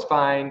I always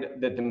find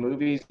that the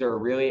movies are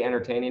really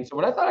entertaining. So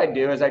what I thought I'd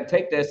do is I'd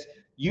take this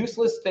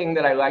useless thing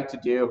that I like to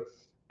do,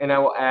 and I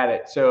will add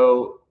it.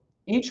 So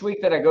each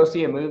week that I go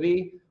see a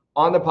movie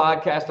on the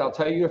podcast, I'll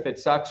tell you if it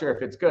sucks or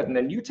if it's good. And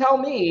then you tell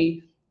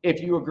me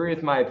if you agree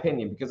with my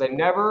opinion, because I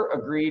never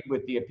agreed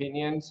with the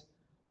opinions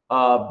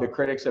of the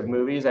critics of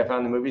movies. I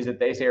found the movies that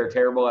they say are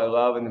terrible, I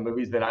love, and the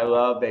movies that I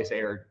love, they say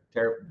are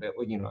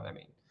terrible. You know what I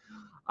mean?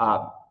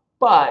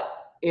 But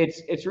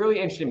it's really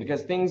interesting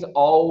because things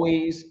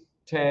always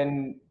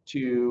tend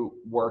to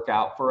work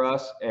out for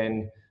us.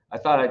 And I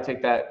thought I'd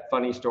take that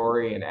funny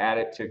story and add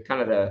it to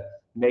kind of the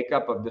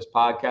makeup of this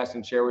podcast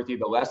and share with you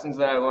the lessons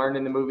that I learned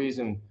in the movies,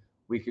 and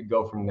we could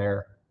go from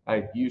there.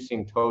 You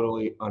seem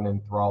totally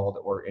unenthralled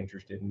or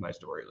interested in my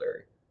story,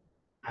 Larry.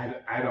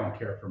 I don't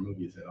care for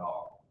movies at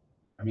all.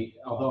 I mean,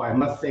 although I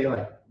must say,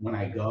 like, when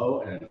I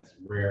go, and it's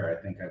rare,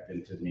 I think I've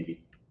been to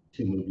maybe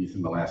 2 movies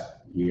in the last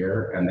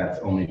year, and that's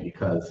only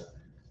because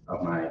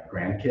of my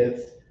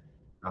grandkids.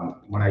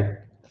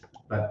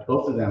 But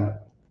both of them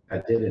I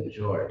did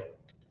enjoy.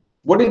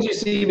 What did you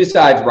see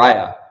besides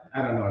Raya?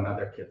 I don't know,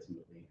 another kids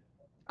movie.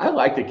 I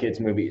like the kids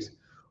movies.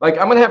 Like,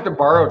 I'm gonna have to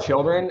borrow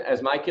children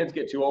as my kids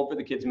get too old for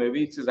the kids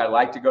movies, because I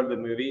like to go to the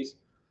movies.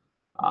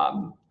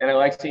 And I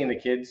like seeing the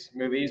kids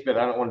movies, but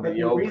I don't want to be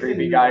the old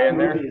creepy guy in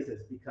there. Movies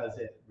is because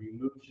it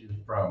removes you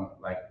from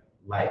like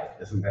life,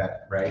 isn't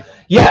that right?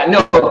 Yeah,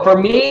 no, for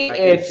me, like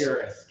it's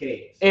your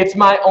escape. It's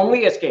my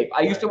only escape.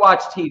 I used to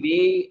watch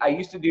TV. I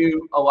used to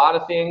do a lot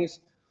of things,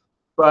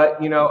 but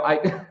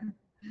I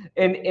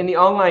in the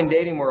online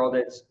dating world,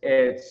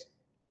 it's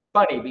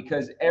funny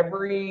because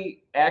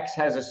every ex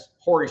has a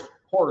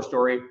horror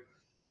story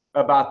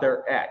about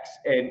their ex,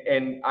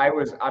 and I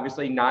was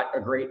obviously not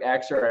a great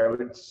ex, or I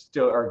would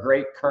still, or a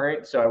great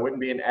current, so I wouldn't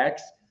be an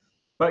ex.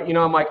 But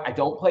I'm like, I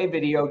don't play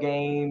video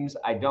games.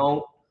 I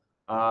don't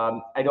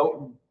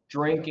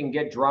drink and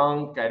get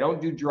drunk. I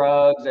don't do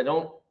drugs. I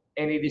don't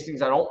any of these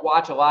things. I don't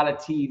watch a lot of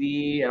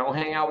TV. I don't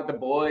hang out with the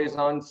boys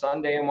on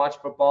Sunday and watch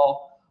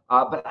football.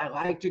 But I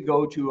like to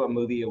go to a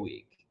movie a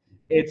week.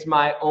 It's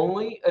my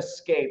only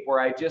escape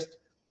where I just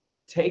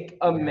take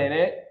a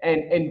minute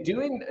and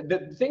doing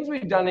the things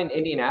we've done in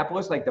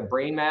Indianapolis, like the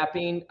brain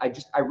mapping.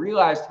 I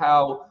realized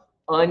how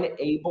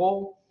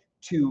unable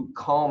to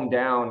calm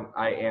down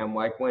I am.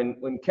 Like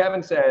when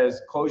Kevin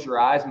says, close your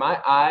eyes, my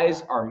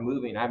eyes are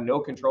moving. I have no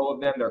control of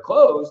them. They're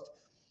closed,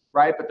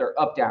 right? But they're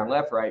up, down,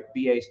 left, right,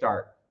 BA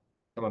start.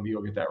 Some of you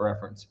will get that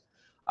reference.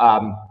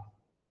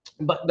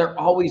 but they're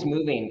always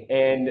moving.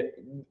 And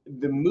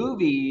the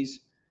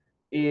movies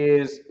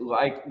is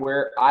like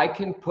where I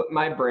can put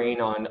my brain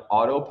on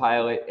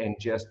autopilot and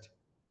just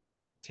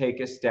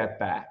take a step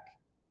back.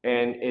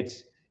 And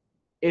it's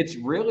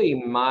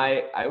really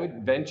I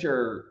would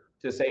venture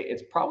to say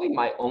it's probably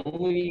my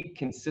only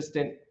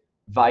consistent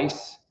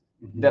vice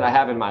that I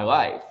have in my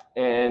life.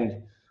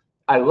 And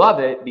I love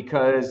it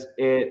because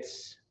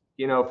it's,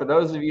 for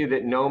those of you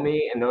that know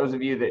me and those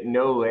of you that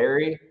know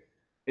Larry,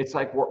 it's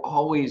like we're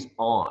always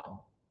on,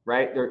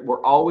 right?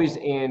 We're always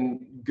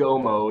in go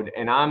mode,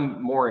 and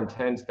I'm more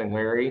intense than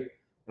Larry,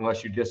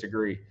 unless you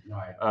disagree. No,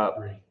 I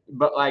agree.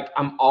 But like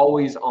I'm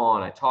always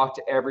on. I talk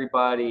to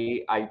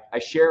everybody. I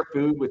share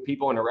food with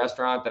people in a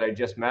restaurant that I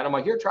just met. I'm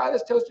like, here, try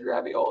this toasted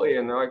ravioli.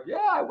 And they're like,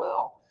 yeah, I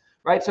will.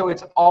 Right. So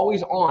it's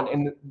always on.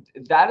 And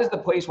that is the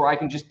place where I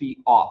can just be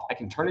off. I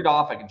can turn it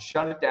off. I can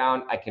shut it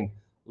down. I can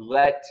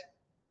let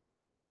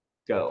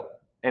go.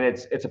 And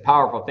it's a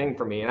powerful thing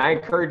for me. And I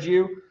encourage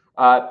you,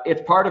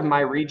 it's part of my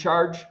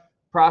recharge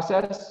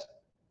process.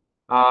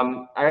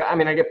 I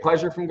mean, I get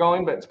pleasure from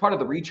going, but it's part of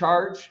the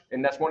recharge.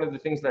 And that's one of the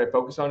things that I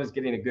focus on is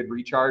getting a good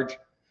recharge.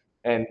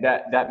 And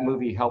that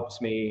movie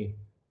helps me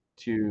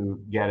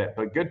to get it.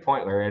 But good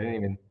point, Larry. I didn't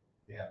even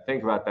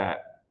think about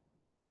that.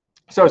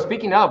 So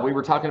speaking of, we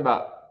were talking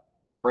about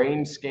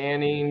brain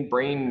scanning,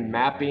 brain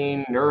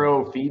mapping,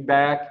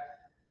 neurofeedback.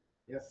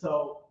 Yeah,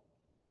 so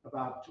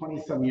about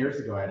 20 some years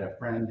ago, I had a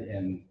friend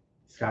in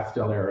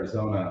Scottsdale,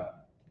 Arizona,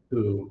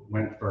 who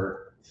went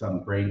for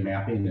some brain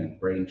mapping and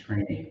brain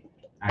training.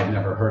 I'd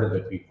never heard of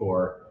it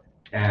before.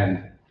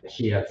 And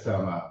she had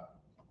some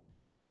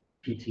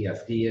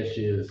PTSD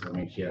issues. I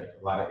mean, she had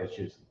a lot of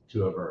issues.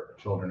 2 of her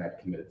children had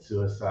committed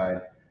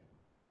suicide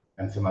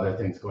and some other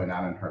things going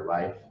on in her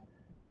life.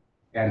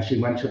 And she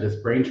went to this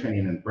brain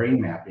training and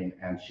brain mapping,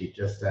 and she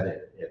just said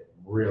it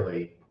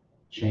really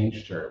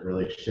changed her. It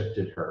really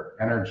shifted her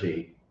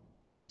energy.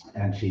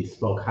 And she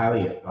spoke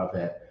highly of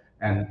it.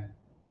 And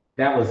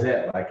that was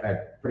it. Like,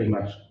 I'd pretty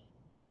much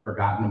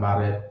forgotten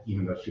about it,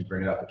 even though she'd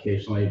bring it up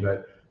occasionally.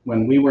 But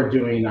when we were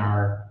doing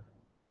our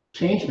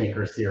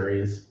Changemaker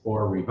series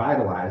for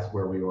Revitalize,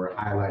 where we were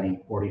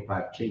highlighting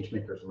 45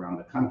 changemakers around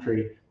the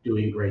country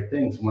doing great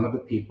things, one of the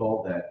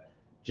people that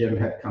Jim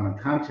had come in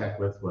contact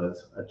with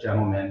was a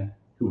gentleman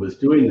who was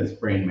doing this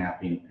brain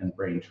mapping and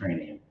brain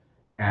training.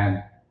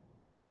 And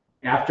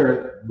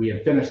after we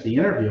had finished the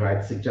interview,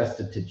 I'd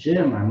suggested to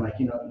Jim, I'm like,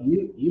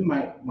 you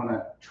might want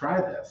to try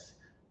this.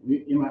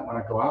 You might want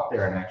to go out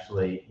there and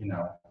actually,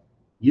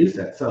 use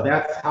it. So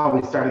that's how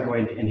we started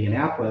going to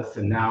Indianapolis,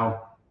 and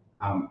now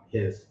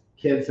his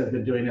kids have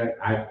been doing it.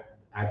 I've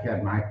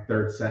had my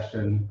 3rd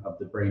session of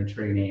the brain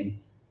training,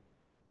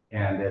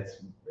 and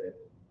it's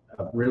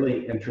a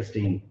really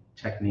interesting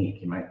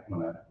technique. You might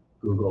want to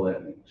Google it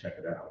and check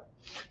it out.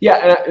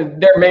 Yeah,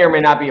 there may or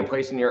may not be a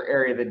place in your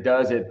area that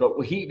does it, but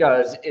what he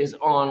does is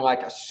on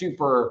like a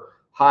super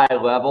high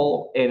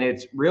level, and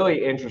it's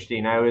really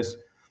interesting.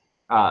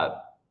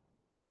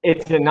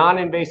 It's a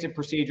non-invasive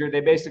procedure. They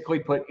basically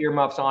put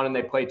earmuffs on and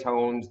they play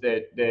tones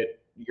that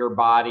your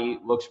body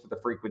looks for the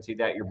frequency,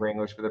 that your brain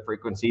looks for the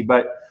frequency.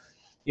 But,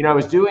 I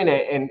was doing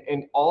it,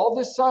 and all of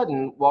a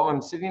sudden, while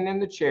I'm sitting in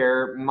the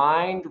chair,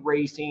 mind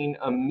racing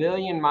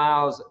 1,000,000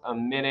 miles a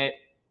minute.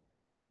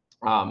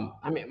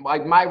 I mean,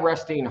 like my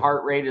resting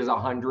heart rate is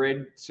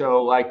 100.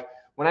 So like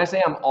when I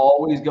say I'm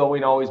always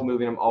going, always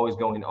moving, I'm always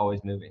going,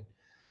 always moving.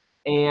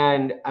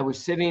 And I was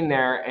sitting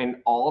there, and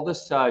all of a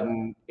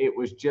sudden it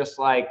was just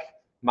like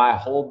my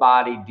whole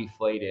body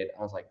deflated.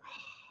 I was like,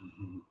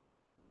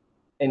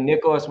 and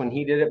Nicholas, when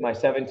he did it, my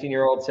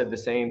 17-year-old said the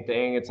same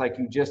thing. It's like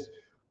you just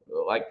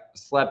like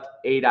slept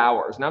 8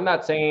 hours. And I'm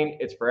not saying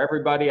it's for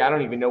everybody. I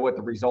don't even know what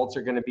the results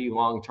are going to be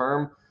long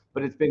term,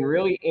 but it's been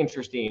really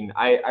interesting.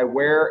 I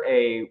wear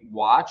a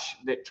watch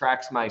that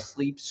tracks my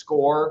sleep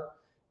score.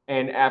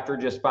 And after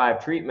just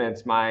 5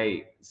 treatments,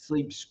 my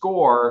sleep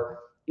score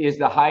is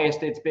the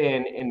highest it's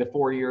been in the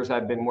 4 years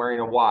I've been wearing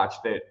a watch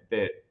that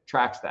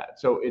tracks that.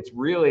 So it's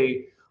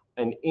really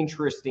an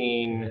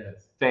interesting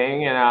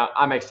thing, and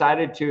I'm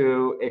excited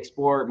to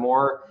explore it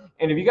more.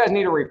 And if you guys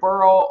need a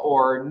referral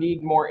or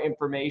need more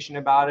information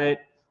about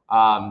it,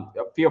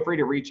 feel free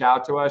to reach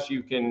out to us.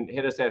 You can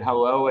hit us at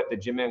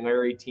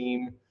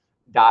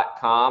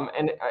hello@thejimandlarryteam.com.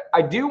 And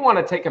I do want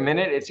to take a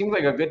minute. It seems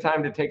like a good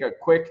time to take a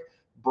quick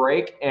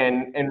break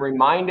and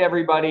remind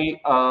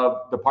everybody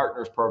of the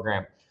Partners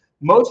Program.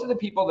 Most of the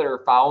people that are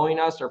following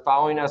us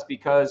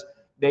because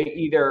they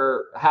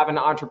either have an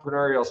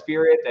entrepreneurial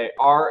spirit, they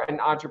are an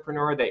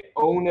entrepreneur, they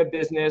own a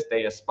business,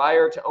 they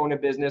aspire to own a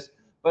business.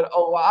 But a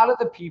lot of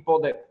the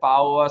people that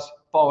follow us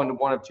fall into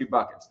one of 2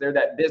 buckets. They're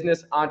that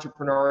business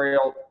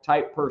entrepreneurial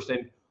type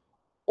person,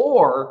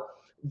 or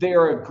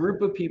they're a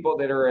group of people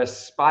that are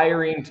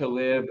aspiring to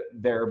live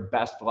their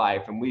best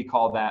life. And we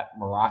call that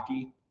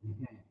Meraki.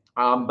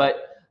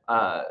 But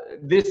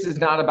this is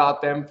not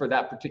about them for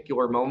that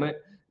particular moment.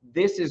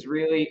 This is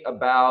really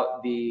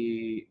about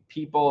the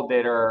people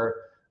that are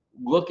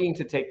looking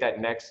to take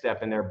that next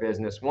step in their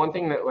business. One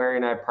thing that Larry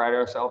and I pride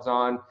ourselves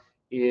on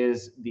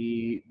is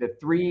the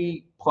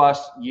 3+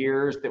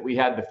 years that we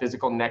had the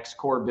physical Next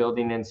Core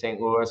building in St.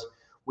 Louis.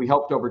 We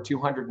helped over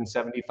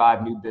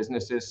 275 new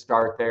businesses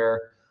start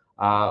there.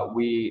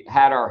 We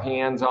had our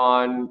hands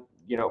on,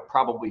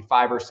 probably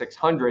 500 or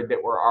 600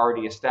 that were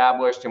already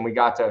established, and we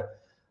got to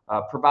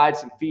provide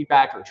some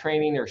feedback or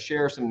training or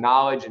share some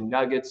knowledge and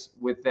nuggets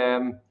with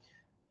them.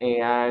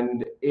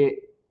 And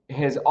it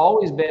has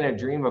always been a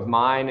dream of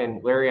mine.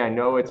 And Larry, I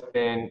know it's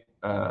been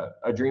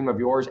a dream of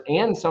yours,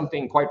 and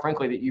something, quite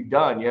frankly, that you've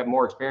done. You have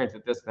more experience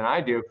at this than I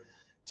do,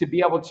 to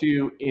be able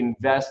to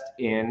invest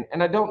in,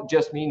 and I don't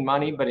just mean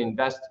money, but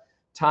invest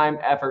time,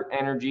 effort,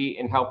 energy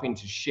in helping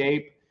to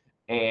shape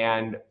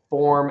and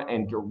form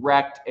and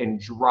direct and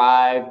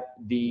drive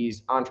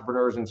these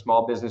entrepreneurs and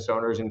small business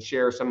owners, and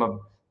share some of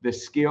the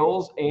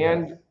skills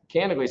and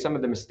candidly some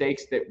of the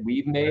mistakes that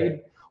we've made.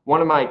 Right.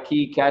 One of my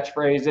key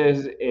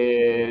catchphrases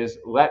is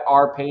let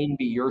our pain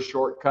be your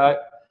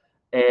shortcut.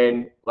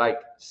 And like,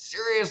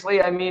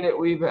 seriously, I mean it.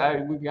 We've got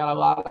a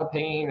lot of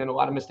pain and a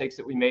lot of mistakes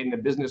that we made in the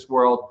business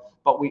world,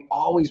 but we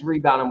always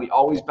rebound and we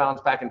always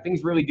bounce back, and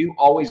things really do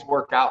always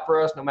work out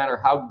for us, no matter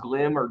how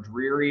glim or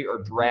dreary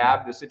or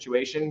drab the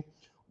situation.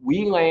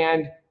 We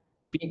land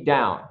feet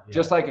down,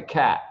 just like a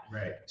cat.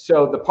 Right.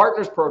 So the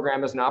Partners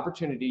Program is an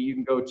opportunity. You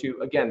can go to,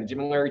 again,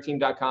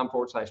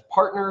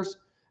 JimandLarryTeam.com/partners,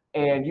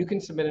 and you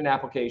can submit an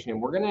application,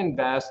 and we're going to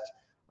invest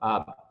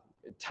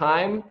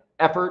time,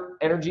 effort,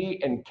 energy,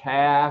 and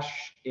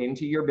cash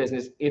into your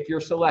business if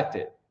you're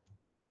selected.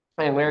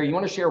 And Larry, you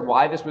want to share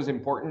why this was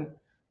important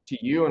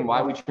to you and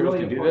why we chose really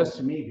to do this?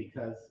 To me,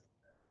 because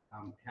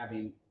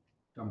having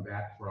come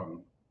back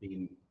from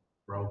being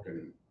broke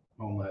and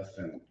homeless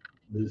and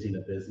losing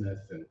a business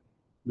and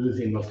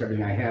losing most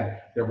everything I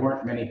had, there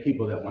weren't many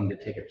people that wanted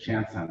to take a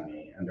chance on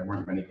me, and there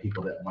weren't many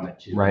people that wanted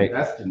to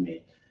invest in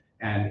me.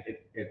 And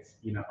it's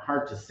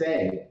hard to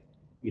say,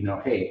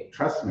 hey,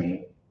 trust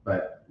me,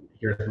 but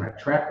here's my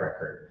track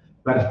record.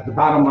 But the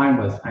bottom line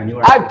was, I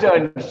knew I've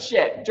done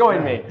shit.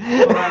 Join me.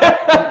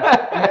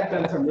 I had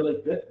done some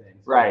really good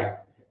things. Right. I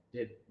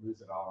did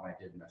lose it all, and I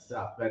did mess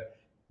up. But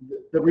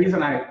the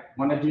reason I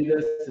want to do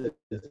this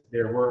is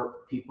there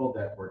were people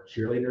that were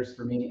cheerleaders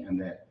for me, and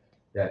that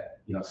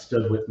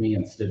stood with me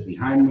and stood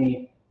behind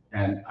me.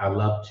 And I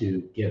love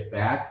to give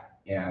back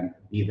and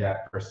be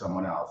that for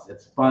someone else.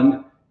 It's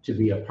fun to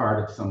be a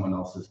part of someone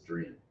else's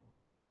dream.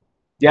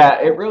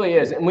 Yeah, it really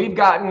is. And we've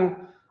gotten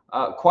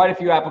quite a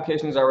few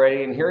applications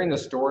already, and hearing the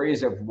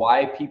stories of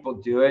why people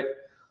do it,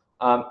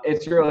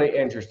 it's really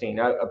interesting.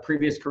 A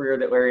previous career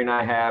that Larry and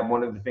I had,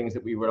 one of the things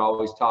that we would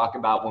always talk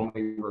about when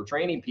we were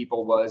training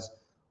people was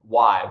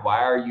why? Why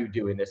are you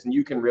doing this? And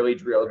you can really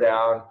drill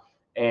down.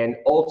 And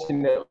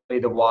ultimately,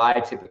 the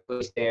why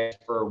typically stands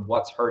for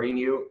what's hurting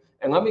you.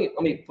 And let me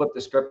flip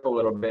the script a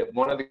little bit.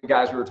 One of the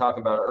guys we were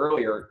talking about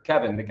earlier,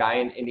 Kevin, the guy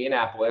in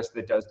Indianapolis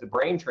that does the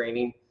brain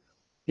training,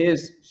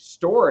 his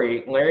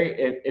story, Larry,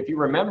 if you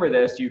remember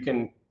this, you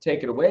can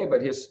take it away,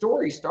 but his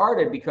story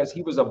started because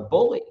he was a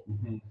bully.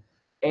 Mm-hmm.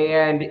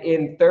 And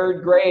in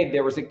 3rd grade,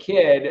 there was a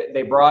kid,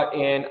 they brought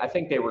in, I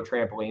think they were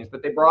trampolines,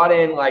 but they brought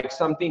in like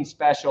something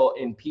special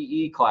in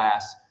PE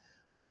class.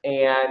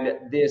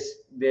 And this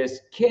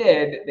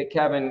kid that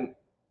Kevin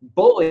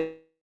bullied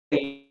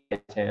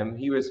him,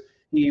 he was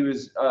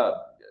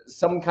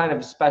some kind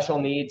of special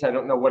needs. I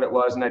don't know what it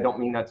was, and I don't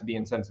mean that to be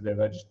insensitive.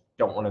 I just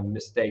don't want to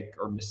mistake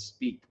or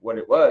misspeak what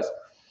it was.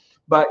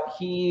 But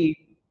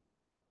he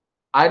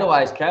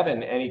idolized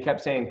Kevin, and he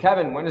kept saying,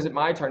 Kevin, when is it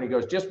my turn? He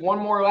goes, just one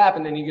more lap,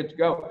 and then you get to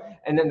go.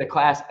 And then the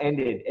class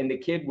ended, and the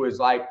kid was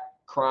like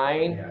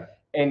crying. Yeah.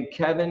 And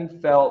Kevin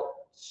felt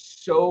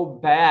so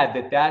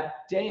bad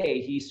that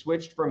day he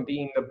switched from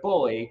being the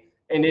bully,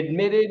 an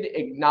admitted,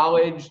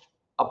 acknowledged,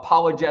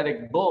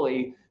 apologetic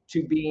bully,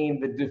 to being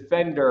the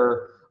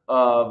defender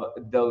of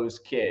those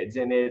kids.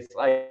 And it's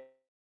like,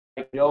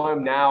 I know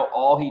him now,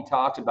 all he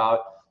talks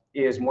about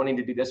is wanting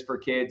to do this for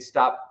kids,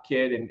 stop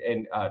kid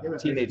and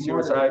teenage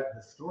suicide.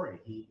 The story,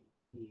 he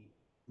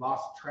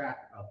lost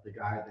track of the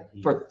guy that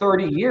he for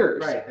 30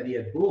 years, right, that he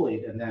had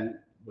bullied, and then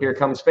here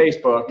comes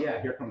Facebook.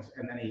 Yeah, here comes,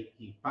 and then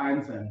he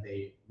finds them,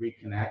 they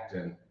reconnect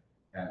and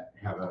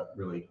have a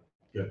really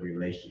good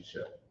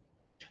relationship.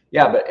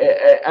 Yeah, but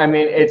I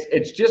mean,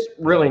 it's just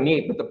really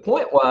neat. But the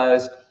point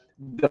was,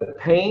 the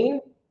pain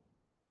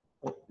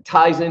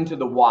ties into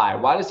the why.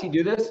 Why does he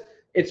do this?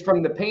 It's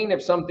from the pain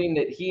of something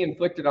that he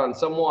inflicted on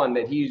someone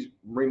that he's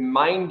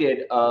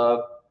reminded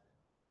of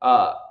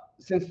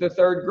since the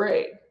 3rd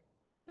grade.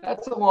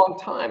 That's a long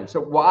time.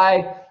 So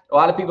why? A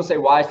lot of people say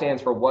why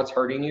stands for what's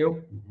hurting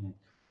you. Mm-hmm.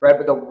 Right,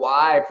 but the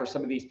why for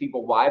some of these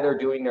people, why they're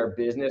doing their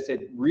business,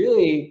 it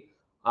really,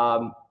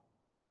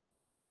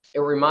 it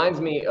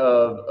reminds me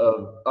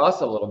of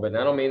us a little bit. And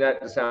I don't mean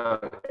that to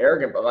sound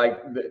arrogant, but like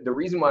the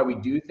reason why we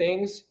do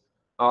things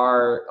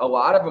are, a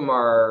lot of them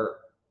are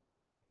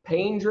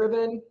pain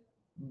driven,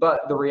 but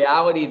the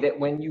reality that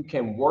when you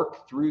can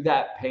work through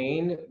that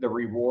pain, the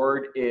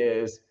reward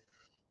is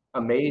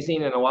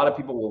amazing. And a lot of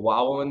people will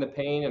wallow in the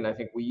pain, and I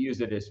think we use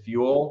it as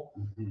fuel.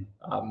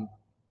 Mm-hmm.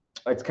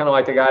 it's kind of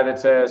like the guy that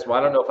says, well,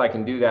 I don't know if I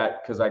can do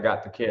that because I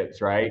got the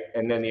kids, right?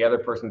 And then the other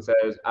person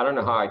says, I don't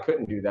know how I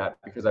couldn't do that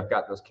because I've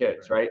got those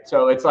kids, right?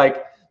 So it's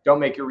like, don't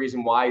make your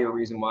reason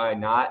why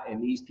not.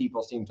 And these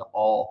people seem to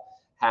all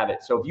have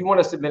it. So if you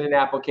want to submit an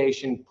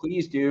application,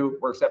 please do.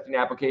 We're accepting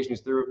applications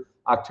through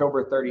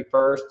October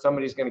 31st.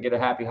 Somebody's going to get a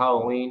happy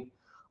Halloween.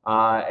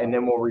 And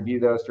then we'll review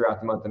those throughout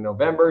the month of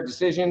November.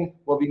 Decision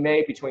will be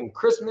made between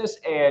Christmas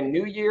and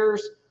New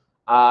Year's.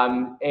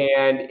 And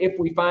if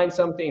we find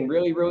something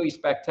really, really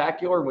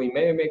spectacular, we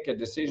may make a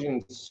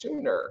decision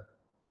sooner.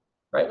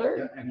 Right, Larry?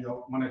 Yeah, and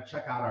you'll want to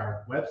check out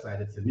our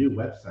website. It's a new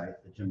website,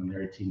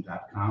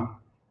 thejimandlarryteam.com.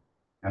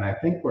 And I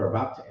think we're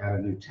about to add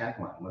a new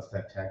tagline. What's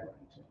that tagline,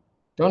 Jim?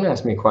 Don't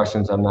ask me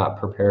questions I'm not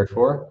prepared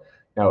for.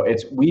 No,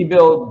 it's we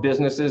build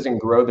businesses and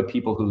grow the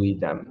people who lead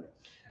them.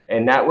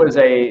 And that was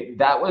a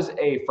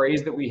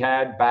phrase that we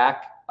had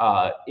back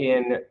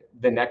in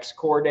the Next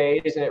Core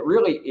days. And it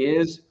really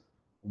is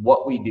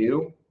what we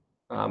do.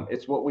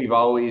 It's what we've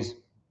always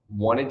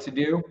wanted to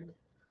do.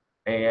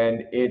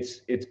 And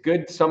it's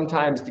good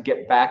sometimes to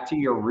get back to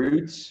your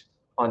roots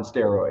on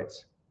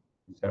steroids.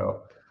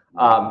 So,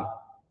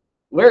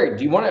 Larry,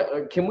 do you want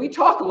to? Can we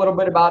talk a little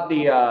bit about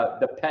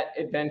the pet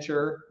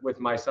adventure with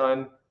my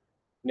son,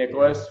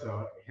 Nicholas? Yeah,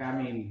 so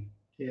having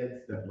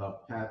kids that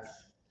love pets,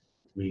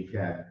 we've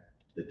had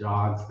the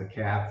dogs, the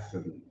cats,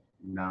 and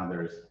now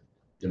there's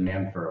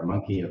demand for a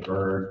monkey, a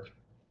bird.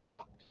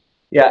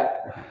 Yeah,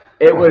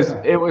 it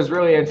was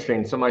really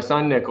interesting. So my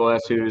son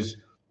Nicholas, who's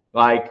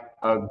like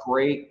a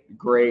great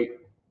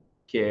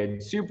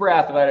kid, super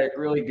athletic,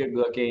 really good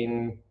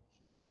looking.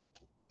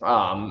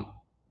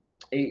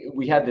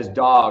 We had this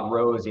dog,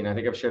 Rosie, and I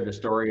think I've shared the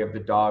story of the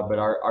dog, but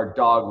our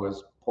dog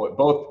was,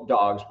 both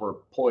dogs were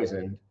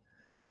poisoned,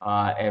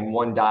 and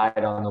one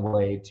died on the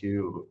way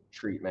to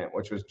treatment,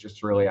 which was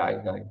just really,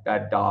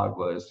 that dog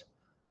was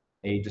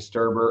a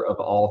disturber of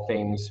all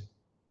things.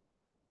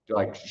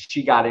 Like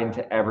she got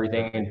into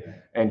everything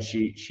and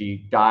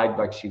she died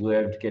like she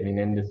lived getting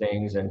into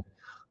things. And,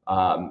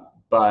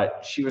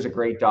 but she was a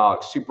great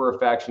dog, super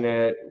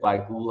affectionate,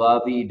 like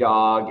lovey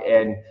dog.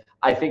 And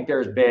I think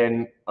there's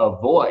been a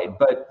void,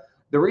 but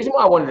the reason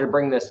why I wanted to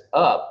bring this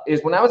up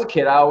is when I was a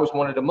kid, I always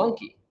wanted a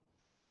monkey.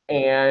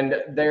 And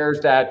there's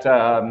that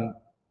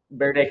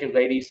Bare Naked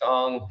Lady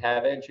song,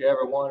 haven't you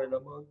ever wanted a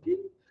monkey?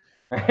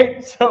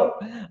 Right. So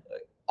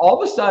all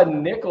of a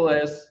sudden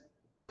Nicholas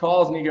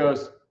calls and he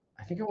goes,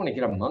 I think I want to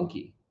get a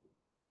monkey.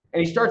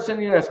 And he starts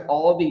sending us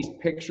all these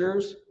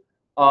pictures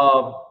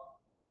of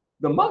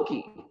the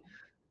monkey.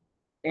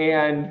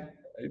 And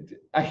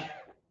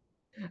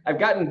I've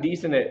gotten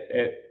decent at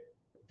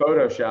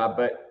Photoshop,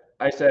 but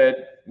I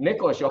said,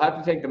 Nicholas, you'll have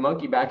to take the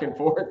monkey back and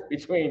forth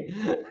between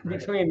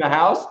the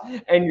house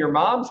and your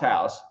mom's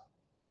house.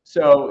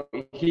 So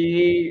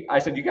I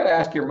said, you got to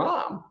ask your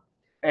mom.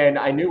 And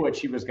I knew what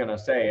she was going to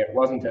say. It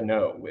wasn't a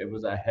no. It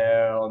was a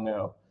hell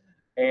no.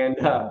 And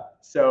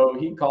so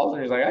he calls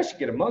her and he's like, I should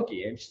get a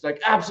monkey. And she's like,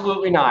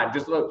 absolutely not.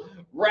 Just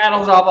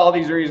rattles off all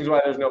these reasons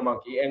why there's no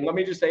monkey. And let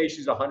me just say,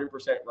 she's 100%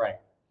 right.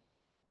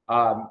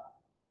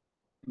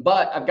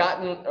 But I've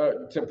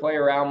gotten to play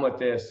around with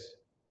this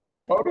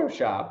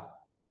Photoshop.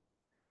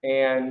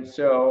 And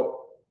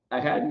so I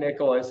had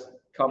Nicholas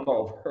come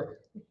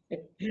over.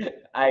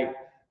 I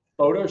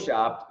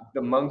Photoshopped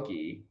the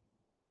monkey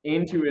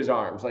into his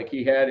arms. Like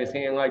he had his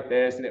hand like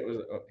this and it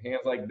was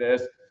hands like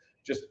this.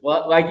 Just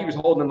like he was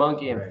holding the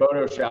monkey and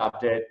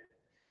Photoshopped it.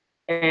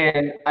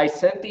 And I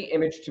sent the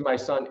image to my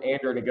son,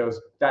 Andrew, and he goes,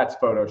 that's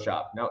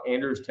Photoshop. Now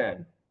Andrew's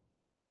 10.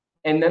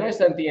 And then I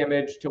sent the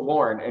image to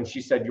Lauren and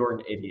she said, you're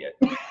an idiot.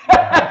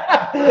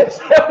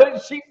 So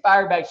she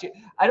fired back.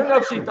 I don't know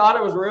if she thought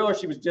it was real or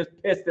she was just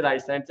pissed that I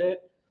sent it.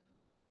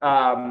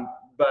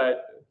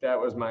 But that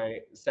was my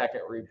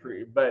second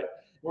reprieve.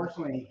 But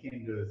fortunately, he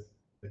came to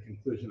the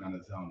conclusion on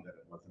his own that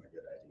it wasn't a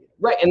good idea.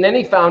 Right. And then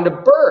he found a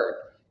bird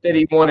that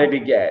he wanted to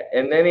get.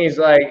 And then he's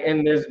like,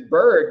 and this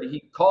bird, he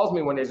calls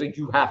me one day, he's like,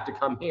 you have to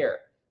come here.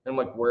 And I'm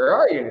like, where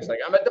are you? And he's like,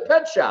 I'm at the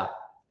pet shop.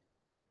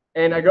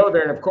 And I go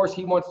there, and of course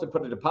he wants to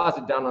put a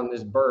deposit down on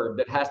this bird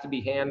that has to be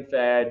hand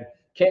fed,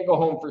 can't go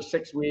home for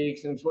 6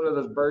 weeks. And it's one of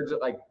those birds that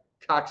like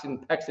cocks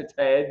and pecks its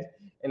head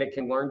and it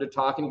can learn to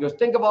talk. And he goes,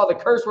 think of all the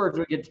curse words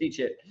we could teach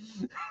it.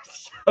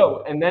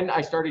 So, and then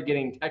I started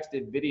getting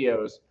texted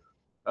videos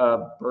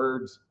of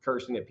birds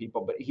cursing at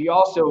people, but he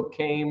also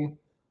came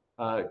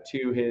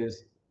to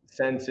his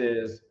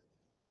senses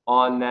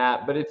on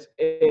that. But it's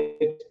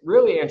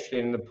really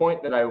interesting. The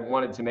point that I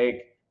wanted to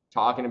make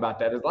talking about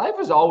that is life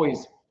is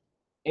always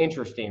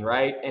interesting,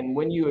 right? And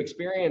when you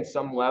experience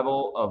some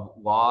level of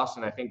loss,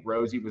 and I think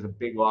Rosie was a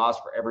big loss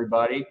for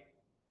everybody,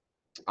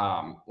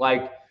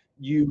 like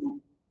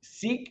you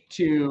seek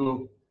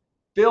to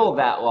fill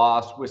that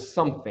loss with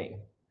something.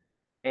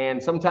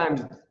 And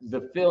sometimes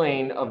the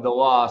filling of the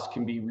loss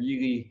can be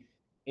really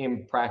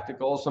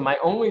impractical. So my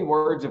only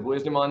words of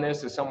wisdom on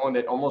this is someone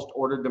that almost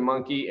ordered the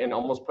monkey and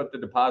almost put the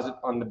deposit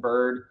on the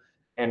bird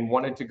and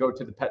wanted to go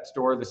to the pet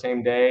store the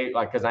same day,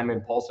 like, because I'm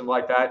impulsive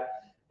like that,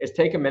 is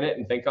take a minute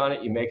and think on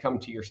it. You may come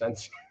to your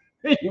sense.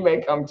 You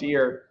may come to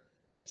your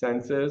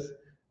senses.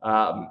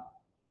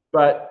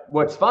 But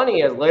what's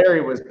funny is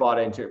Larry was bought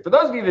into it. For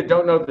those of you that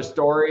don't know the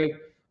story,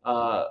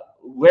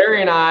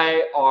 Larry and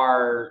I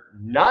are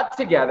not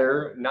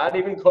together, not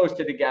even close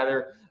to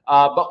together,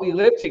 but we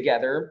live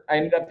together. I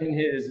ended up in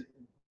his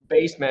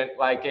basement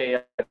like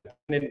a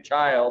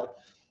child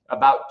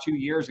about 2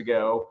 years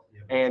ago.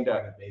 And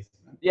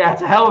yeah,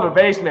 it's a hell of a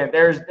basement.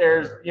 There's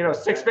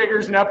 6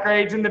 figures in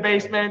upgrades in the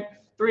basement,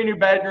 3 new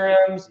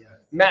bedrooms,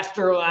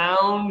 master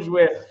lounge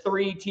with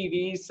 3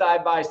 TVs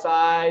side by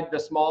side. The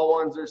small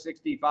ones are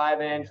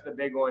 65 inch, the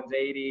big one's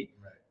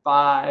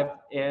 85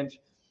 inch.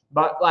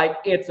 But like,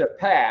 it's a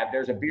pad.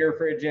 There's a beer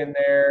fridge in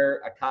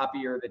there, a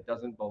copier that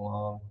doesn't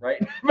belong,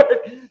 right?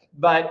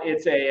 but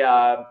it's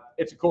a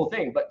cool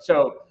thing. But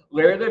so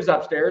Larry lives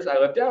upstairs, I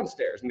live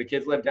downstairs, and the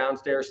kids live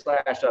downstairs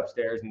 /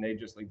 upstairs, and they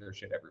just leave their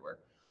shit everywhere.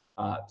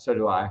 So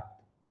do I.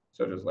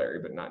 So does Larry,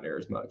 but not near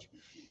as much.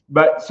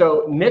 But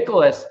so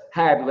Nicholas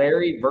had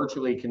Larry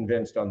virtually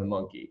convinced on the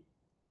monkey,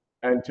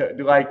 and to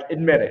like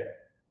admit it.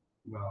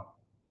 Well.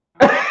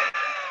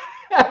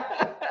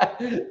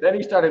 Then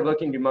he started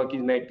looking, do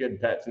monkeys make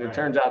good pets? And it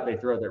turns out they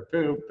throw their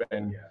poop,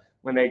 and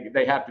when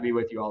they have to be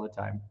with you all the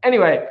time.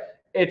 Anyway,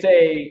 it's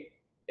a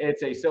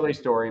silly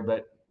story,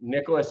 but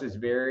Nicholas is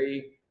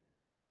very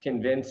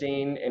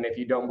convincing. And if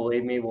you don't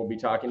believe me, we'll be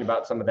talking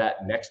about some of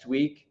that next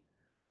week.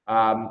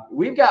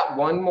 We've got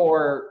one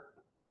more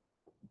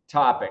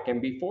topic.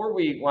 And before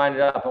we line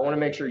it up, I want to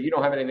make sure you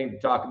don't have anything to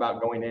talk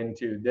about going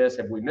into this.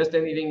 Have we missed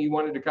anything you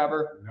wanted to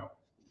cover? No.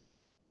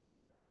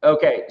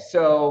 Okay,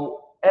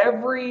 so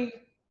every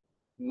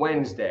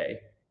Wednesday,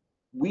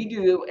 we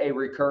do a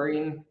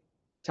recurring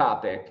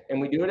topic,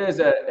 and we do it as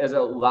a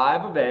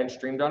live event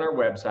streamed on our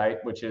website,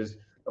 which is,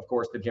 of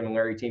course,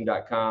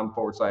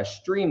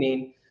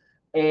 thejimandlarryteam.com/streaming.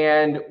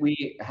 And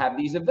we have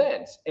these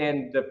events.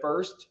 And the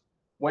first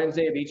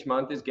Wednesday of each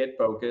month is Get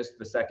Focused.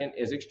 The second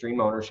is Extreme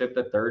Ownership.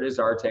 The third is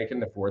Our Take.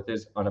 And the fourth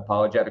is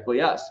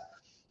Unapologetically Us.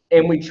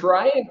 And we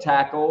try and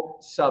tackle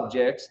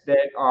subjects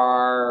that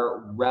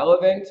are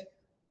relevant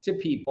to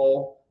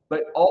people,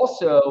 but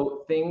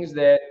also things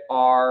that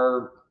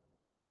are,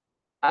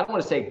 I don't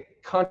want to say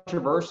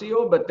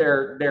controversial, but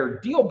they're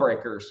deal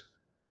breakers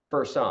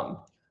for some.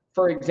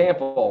 For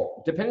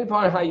example, depending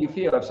upon how you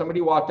feel, if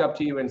somebody walked up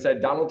to you and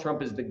said, Donald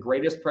Trump is the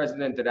greatest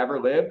president that ever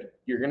lived,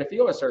 you're going to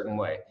feel a certain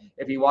way.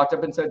 If he walked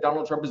up and said,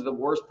 Donald Trump is the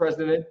worst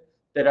president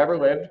that ever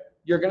lived,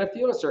 you're going to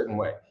feel a certain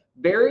way.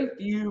 Very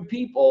few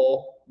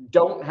people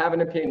don't have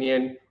an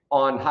opinion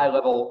on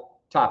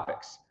high-level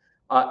topics,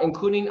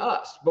 including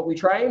us. But we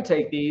try and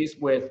take these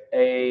with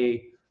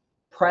a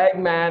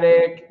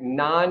pragmatic,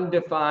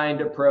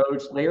 non-defined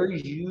approach.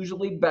 Larry's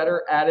usually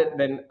better at it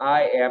than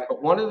I am.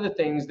 But one of the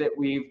things that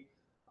we've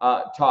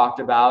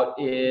talked about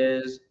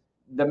is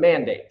the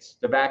mandates,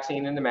 the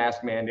vaccine and the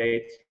mask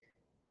mandates.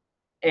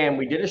 And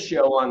we did a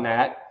show on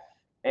that.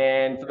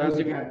 And for those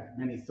of you, had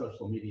many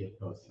social media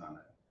posts on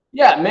it.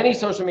 Yeah, many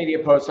social media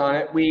posts on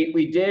it.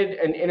 We did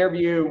an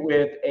interview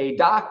with a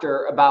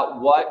doctor about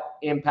what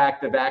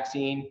impact the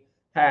vaccine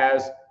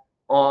has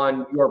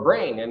on your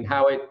brain and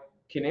how it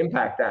can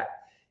impact that.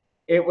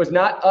 It was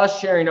not us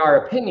sharing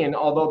our opinion,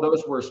 although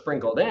those were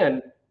sprinkled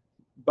in,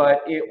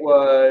 but it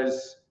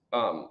was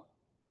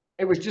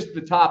just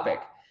the topic.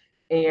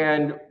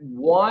 And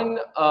one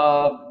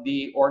of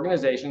the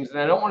organizations, and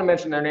I don't want to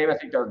mention their name, I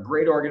think they're a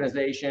great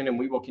organization and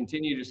we will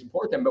continue to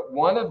support them, but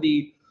one of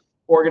the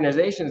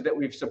organizations that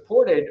we've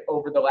supported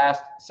over the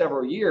last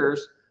several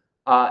years,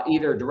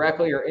 either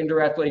directly or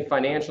indirectly,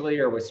 financially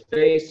or with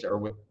space or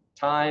with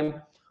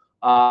time,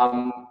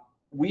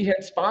 we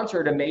had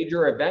sponsored a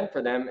major event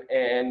for them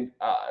and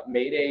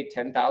made a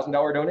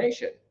 $10,000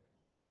 donation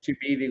to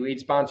be the lead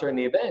sponsor in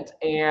the event.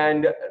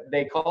 And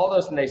they called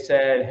us and they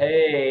said,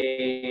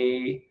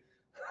 hey,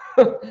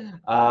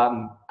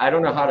 I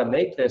don't know how to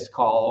make this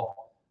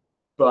call,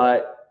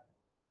 but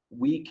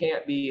we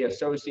can't be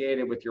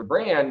associated with your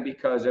brand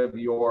because of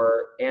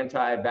your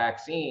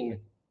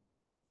anti-vaccine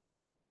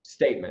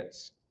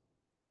statements.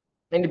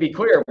 And to be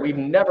clear, we've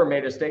never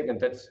made a statement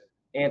that's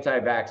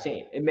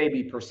anti-vaccine. It may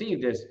be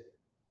perceived as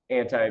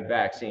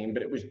anti-vaccine,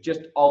 but it was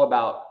just all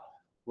about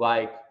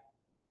like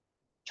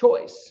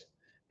choice.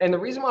 And the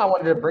reason why I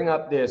wanted to bring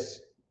up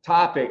this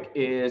topic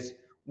is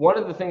one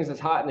of the things that's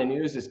hot in the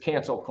news is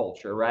cancel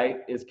culture, right?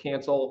 Is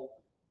cancel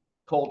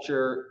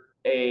culture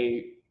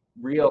a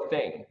real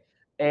thing?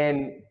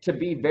 And to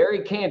be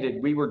very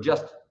candid, we were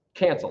just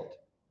canceled.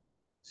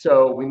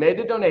 So we made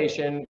the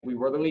donation, we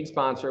were the lead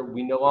sponsor,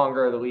 we no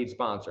longer are the lead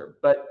sponsor.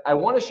 But I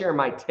want to share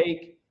my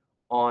take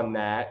on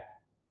that.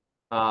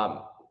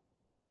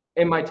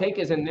 And my take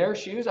is, in their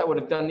shoes, I would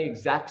have done the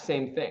exact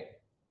same thing.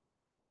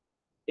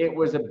 It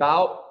was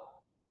about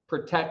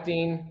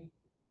protecting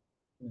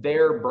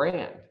their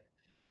brand.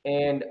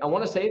 And I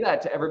want to say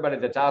that to everybody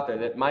that's out there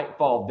that might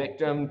fall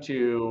victim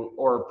to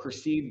or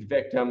perceived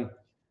victim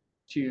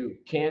to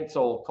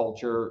cancel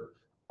culture.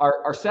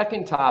 Our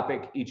second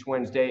topic each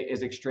Wednesday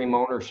is extreme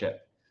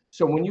ownership.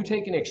 So when you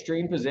take an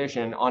extreme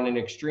position on an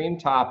extreme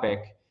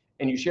topic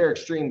and you share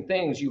extreme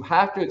things, you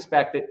have to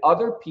expect that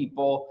other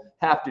people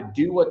have to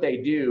do what they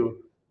do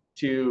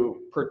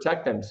to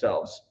protect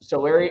themselves. So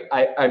Larry,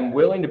 I'm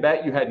willing to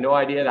bet you had no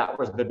idea that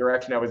was the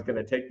direction I was going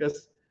to take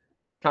this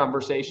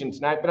conversation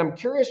tonight, but I'm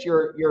curious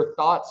your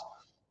thoughts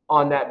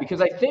on that,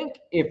 because I think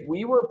if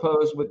we were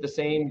posed with the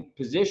same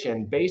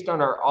position based on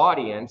our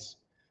audience,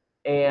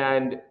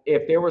 and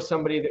if there was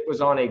somebody that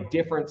was on a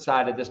different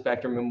side of the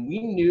spectrum and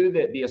we knew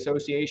that the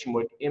association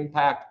would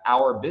impact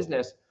our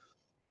business,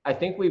 I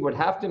think we would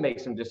have to make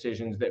some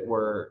decisions that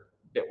were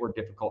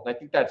difficult. And I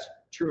think that's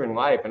true in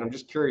life. And I'm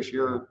just curious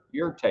your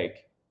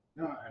take.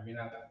 No, I mean,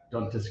 I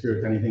don't disagree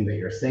with anything that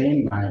you're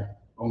saying. My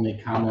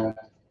only comment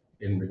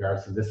in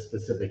regards to this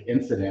specific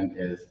incident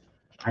is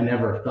I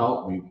never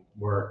felt we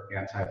were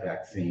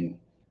anti-vaccine,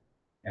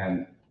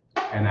 and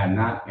I'm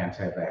not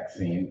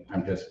anti-vaccine.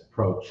 I'm just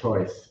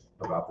pro-choice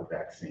about the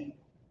vaccine.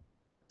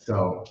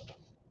 So,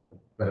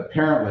 but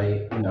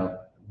apparently, you know,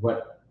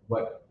 what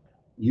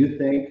you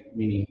think,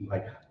 meaning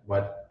like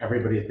what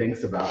everybody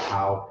thinks about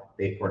how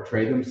they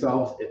portray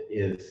themselves, it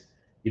is,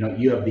 you know,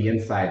 you have the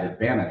inside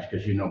advantage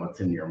because you know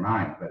what's in your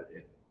mind,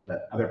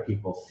 but other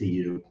people see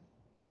you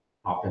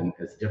often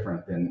as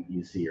different than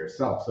you see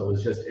yourself. So it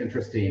was just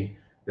interesting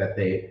that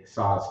they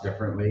saw us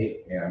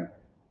differently, and,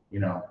 you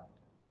know,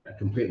 I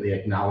completely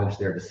acknowledge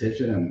their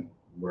decision, and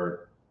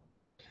we're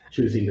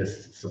choosing to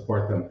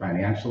support them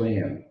financially,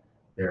 and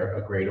they're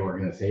a great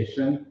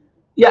organization.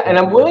 Yeah, and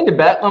I'm willing to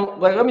bet,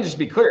 let me just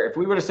be clear. If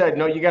we would have said,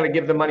 no, you got to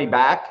give the money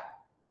back,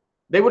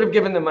 they would have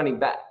given the money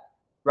back,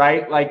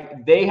 right?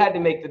 Like they had to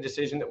make the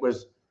decision that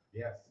was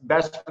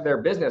best for their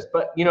business.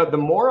 But, you know, the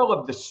moral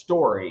of the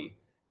story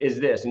is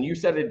this, and you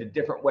said it a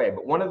different way,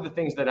 but one of the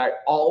things that I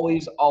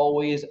always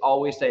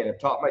say, and I've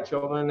taught my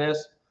children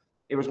this,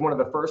 it was one of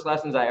the first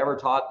lessons I ever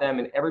taught them,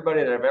 and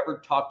everybody that I've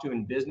ever talked to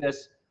in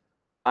business,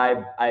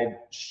 I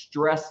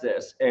stress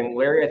this, and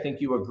Larry, I think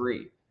you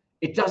agree.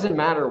 It doesn't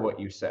matter what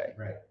you say.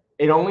 Right.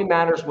 It only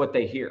matters what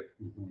they hear,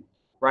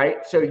 right?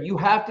 So you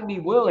have to be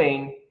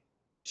willing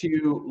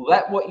to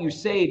let what you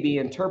say be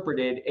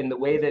interpreted in the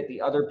way that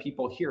the other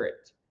people hear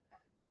it.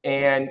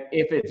 And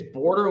if it's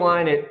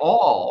borderline at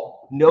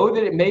all, know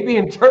that it may be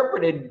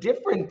interpreted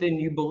different than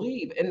you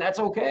believe, and that's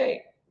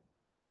okay.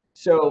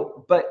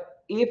 So,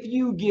 but if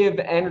you give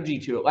energy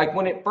to it, like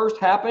when it first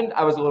happened,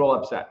 I was a little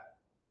upset.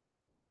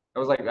 I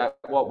was like,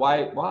 well,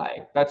 why?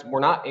 We're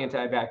not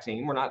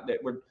anti-vaccine.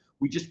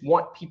 We just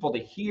want people to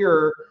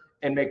hear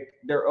and make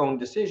their own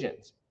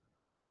decisions.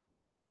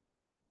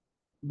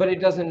 But it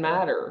doesn't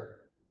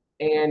matter.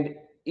 And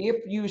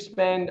if you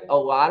spend a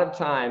lot of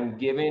time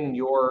giving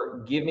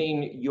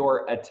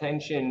your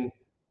attention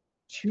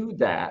to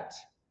that,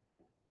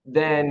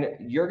 then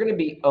you're going to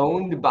be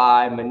owned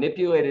by,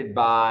 manipulated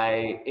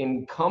by,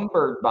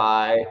 encumbered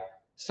by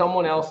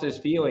someone else's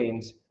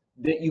feelings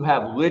that you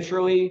have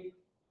literally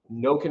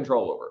no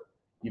control over.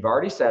 You've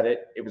already said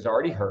it. It was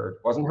already heard.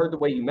 It wasn't heard the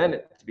way you meant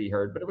it to be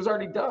heard, but it was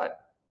already done.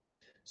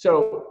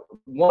 So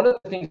one of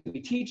the things that we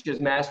teach is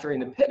mastering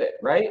the pivot,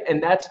 right?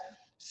 And that's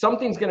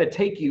something's going to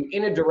take you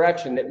in a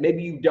direction that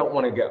maybe you don't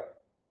want to go.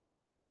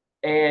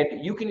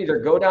 And you can either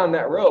go down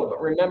that road,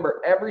 but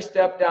remember, every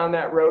step down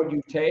that road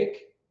you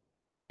take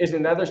is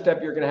another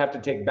step you're going to have to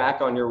take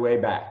back on your way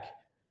back.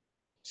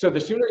 So the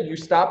sooner you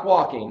stop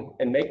walking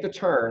and make the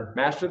turn,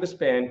 master the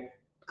spin,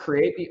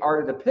 create the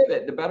art of the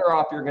pivot, the better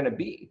off you're going to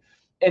be.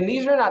 And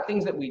these are not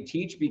things that we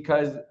teach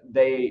because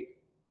they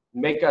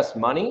make us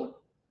money.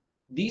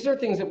 These are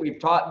things that we've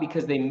taught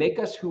because they make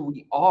us who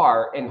we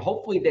are, and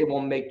hopefully they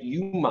will make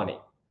you money.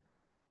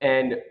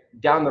 And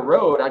down the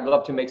road, I'd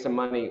love to make some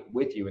money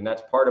with you. And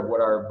that's part of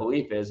what our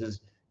belief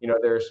is, you know,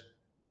 there's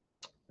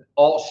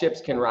all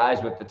ships can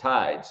rise with the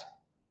tides,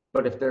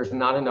 but if there's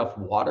not enough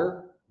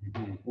water,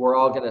 we're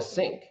all going to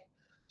sink.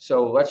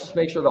 So let's just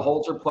make sure the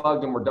holes are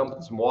plugged and we're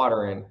dumping some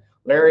water in.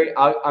 Larry,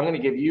 I'm going to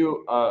give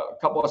you a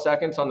couple of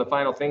seconds on the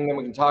final thing, then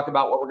we can talk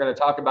about what we're going to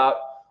talk about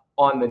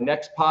on the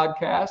next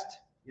podcast.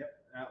 Yep.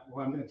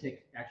 Well, I'm going to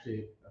take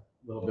actually a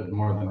little bit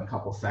more than a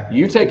couple seconds.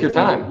 You take your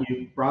time.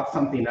 You brought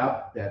something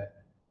up that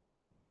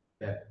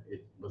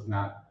it was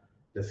not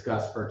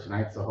discussed for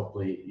tonight, so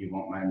hopefully you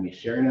won't mind me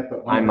sharing it.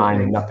 But I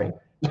mind nothing.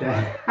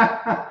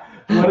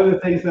 One of the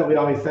things that we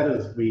always said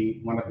is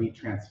we want to be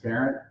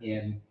transparent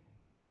in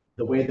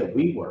the way that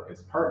we work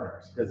as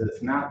partners, because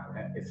it's not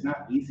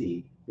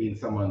easy being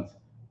someone's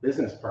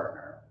business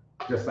partner,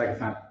 just like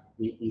it's not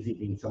easy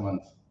being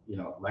someone's, you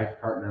know, life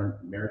partner,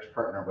 marriage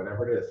partner,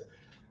 whatever it is.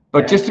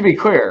 But just to be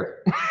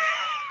clear,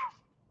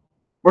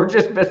 we're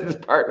just business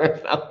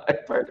partners, not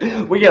life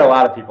partners. We get a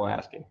lot of people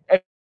asking.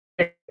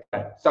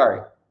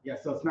 Sorry. Yeah,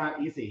 so it's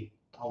not easy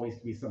always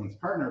to be someone's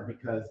partner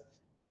because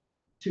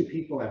two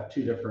people have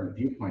two different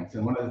viewpoints.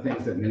 And one of the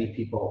things that many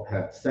people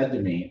have said to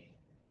me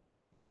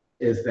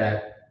is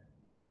that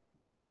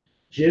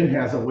Jim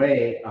has a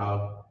way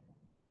of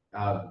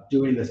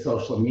doing the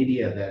social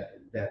media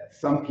that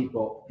some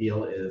people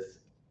feel is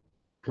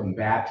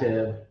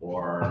combative,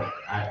 or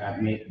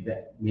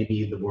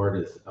maybe the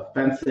word is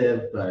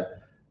offensive,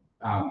 but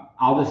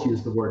I'll just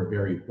use the word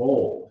very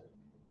bold.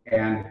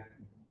 And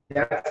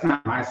that's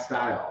not my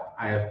style.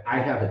 I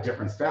have a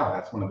different style.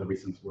 That's one of the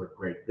reasons we're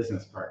great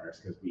business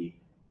partners, because we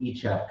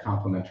each have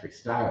complementary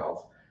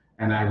styles.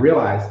 And I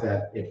realized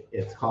that if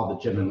it's called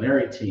the Jim and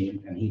Larry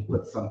team and he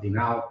puts something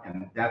out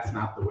and that's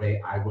not the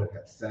way I would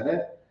have said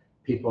it,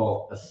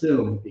 people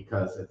assume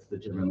because it's the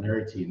Jim and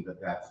Larry team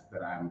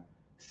that I'm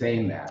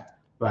saying that.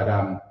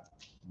 But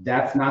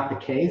that's not the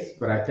case.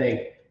 But I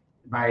think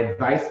my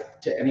advice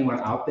to anyone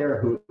out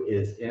there who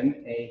is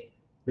in a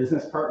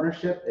business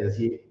partnership is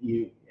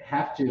you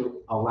have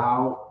to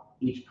allow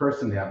each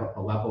person to have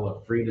a level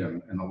of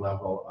freedom and a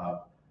level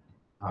of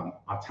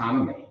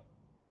autonomy.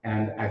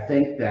 And I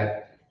think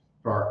that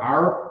for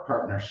our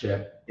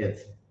partnership,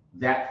 it's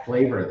that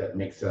flavor that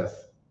makes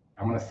us,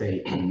 I want to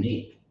say,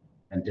 unique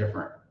and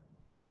different.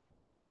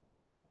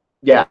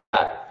 Yeah,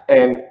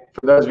 and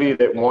for those of you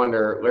that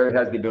wonder, Larry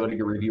has the ability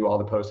to review all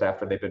the posts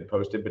after they've been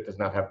posted, but does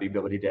not have the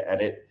ability to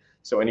edit.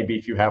 So any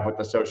beef you have with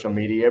the social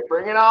media,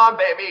 bring it on,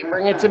 baby.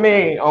 Bring it to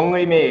me.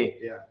 Only me.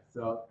 Yeah.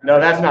 So no,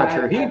 that's not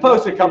true. He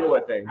posts a couple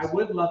of things. I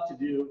would love to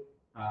do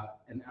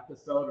an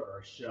episode or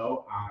a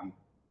show on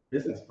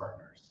business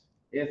partners.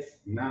 It's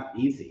not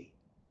easy.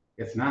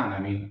 It's not. I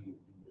mean,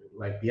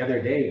 like the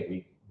other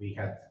day, we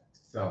had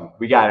some.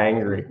 We got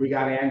angry. We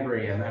got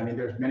angry, and I mean,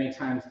 there's many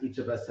times each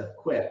of us have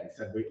quit and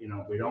said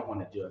we don't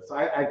want to do it. So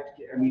I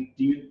mean,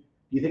 do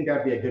you think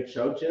that'd be a good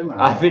show, Jim?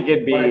 I think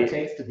it'd be what it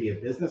takes to be a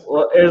business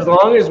partner. Well, as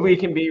long as we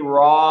can be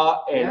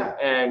raw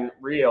and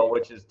real,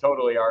 which is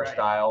totally our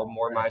style,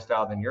 more my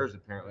style than yours,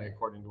 apparently,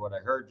 according to what I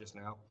heard just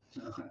now.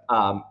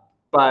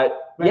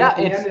 But yeah, at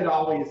the end, it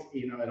always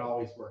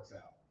works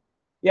out.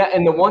 Yeah,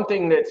 and the one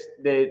thing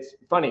that's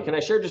funny, can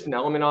I share just an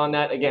element on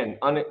that? Again,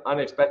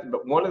 unexpected,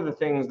 but one of the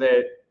things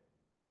that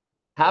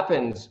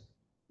happens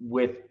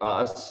with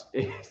us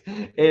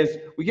is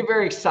we get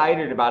very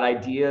excited about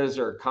ideas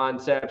or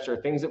concepts or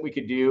things that we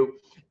could do.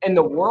 And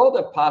the world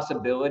of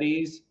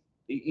possibilities,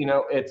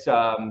 it's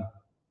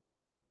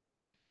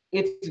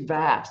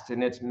vast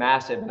and it's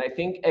massive. And I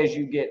think as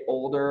you get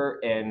older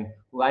and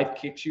life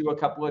kicks you a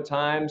couple of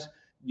times,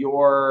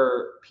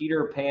 your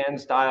Peter Pan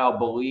style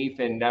belief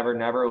in Never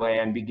Never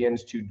Land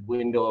begins to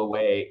dwindle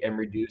away and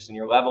reduce, and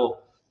your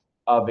level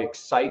of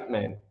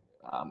excitement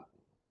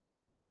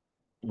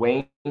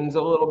wanes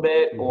a little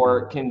bit,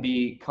 or can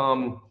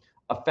become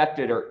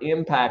affected or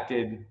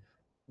impacted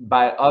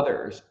by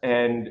others.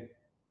 And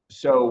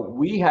so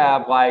we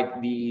have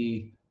like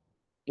the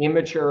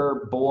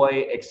immature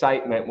boy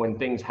excitement when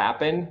things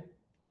happen,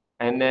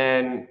 and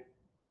then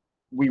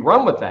we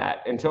run with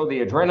that until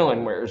the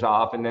adrenaline wears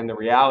off, and then the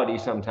reality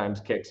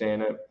sometimes kicks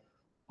in of,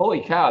 holy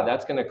cow,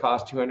 that's going to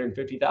cost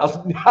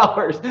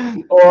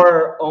 $250,000,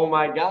 or oh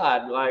my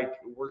God, like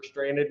we're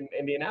stranded in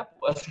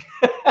Indianapolis.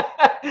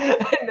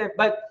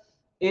 But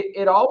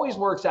it always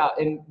works out.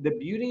 And the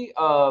beauty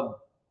of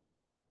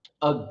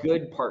a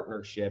good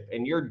partnership,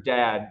 and your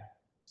dad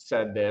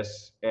said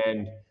this,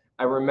 and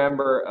I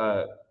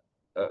remember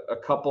a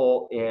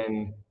couple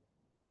in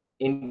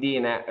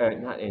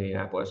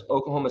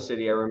Oklahoma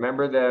City. I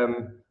remember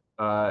them,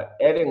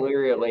 Ed and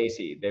Leary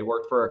Lacey. They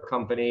worked for a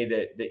company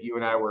that you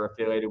and I were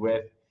affiliated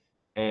with.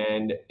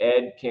 And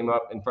Ed came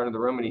up in front of the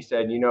room and he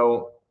said,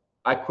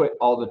 I quit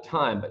all the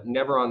time, but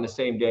never on the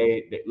same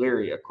day that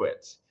Leary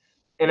quits.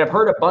 And I've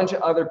heard a bunch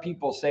of other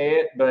people say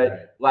it,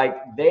 but like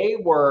they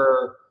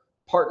were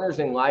partners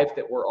in life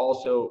that were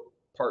also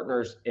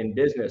partners in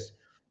business.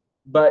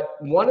 But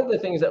one of the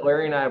things that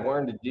Larry and I have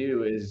learned to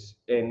do is,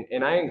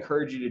 and I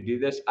encourage you to do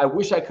this. I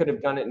wish I could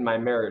have done it in my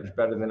marriage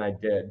better than I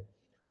did.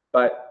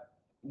 But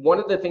one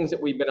of the things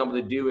that we've been able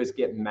to do is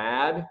get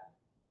mad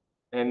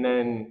and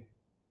then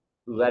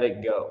let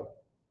it go.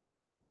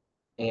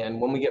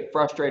 And when we get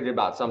frustrated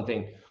about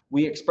something,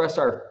 we express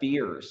our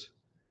fears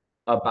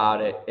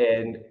about it.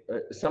 And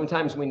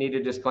sometimes we need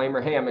a disclaimer.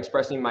 Hey, I'm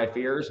expressing my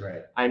fears.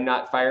 Right. I'm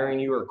not firing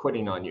you or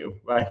quitting on you.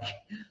 Like,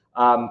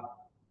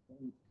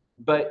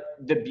 but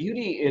the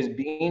beauty is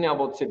being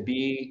able to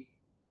be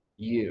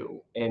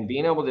you and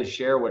being able to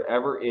share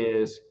whatever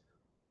is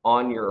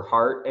on your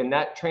heart. And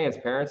that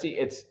transparency,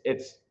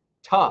 it's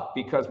tough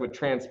because with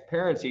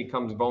transparency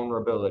comes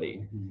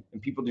vulnerability,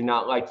 and people do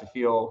not like to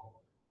feel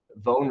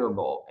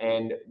vulnerable.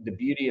 And the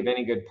beauty of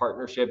any good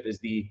partnership is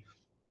the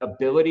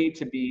ability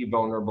to be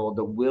vulnerable,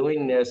 the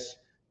willingness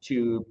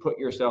to put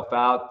yourself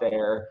out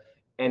there,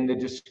 and the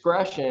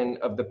discretion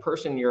of the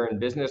person you're in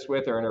business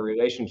with or in a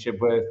relationship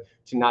with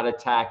to not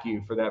attack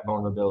you for that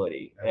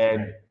vulnerability. That's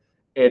and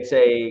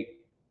right.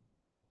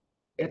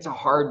 It's a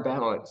hard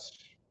balance,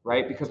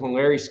 right? Because when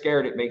Larry's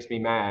scared, it makes me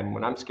mad.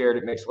 When I'm scared,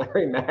 it makes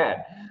Larry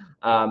mad.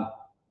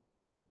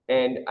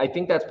 And I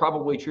think that's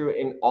probably true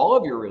in all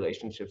of your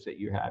relationships that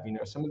you have.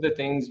 Some of the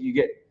things you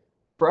get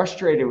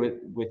frustrated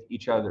with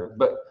each other,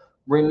 but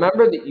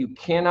remember that you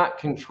cannot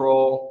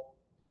control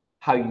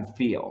how you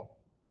feel.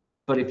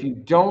 But if you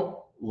don't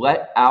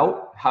let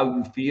out how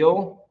you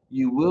feel,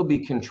 you will be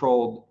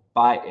controlled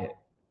by it.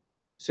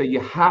 So you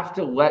have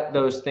to let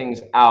those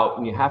things out,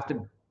 and you have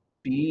to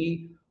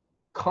be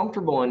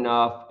comfortable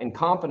enough and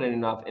confident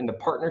enough in the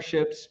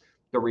partnerships,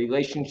 the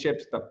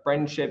relationships, the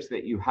friendships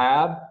that you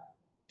have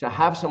to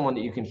have someone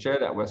that you can share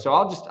that with. So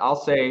I'll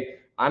say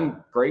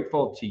I'm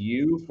grateful to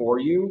you for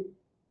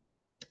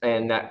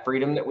and that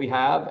freedom that we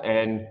have.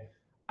 And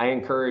I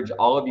encourage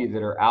all of you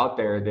that are out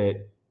there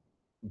that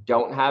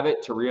don't have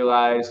it to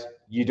realize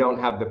you don't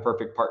have the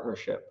perfect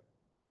partnership,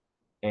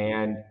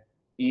 and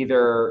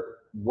either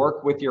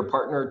work with your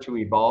partner to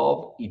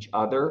evolve each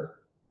other,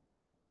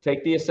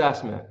 take the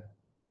assessment,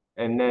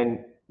 and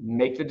then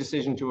make the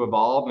decision to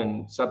evolve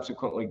and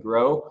subsequently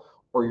grow,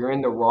 or you're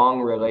in the wrong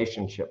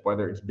relationship,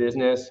 whether it's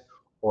business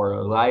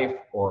or life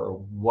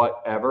or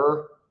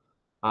whatever.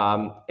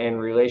 And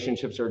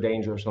relationships are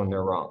dangerous when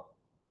they're wrong.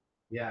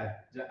 Yeah,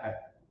 I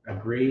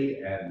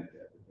agree, and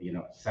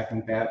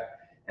second that.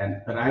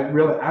 But I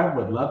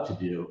would love to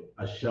do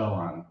a show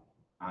on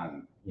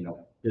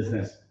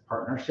business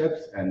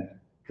partnerships, and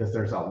because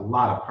there's a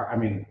lot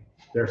of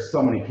there's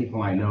so many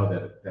people I know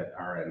that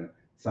are in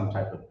some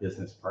type of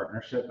business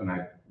partnership, and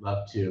I'd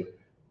love to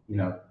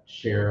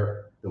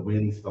share the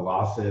wins, the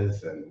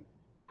losses, and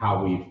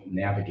how we've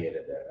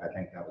navigated it. I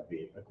think that would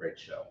be a great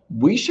show.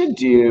 We should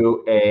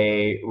do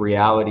a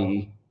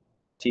reality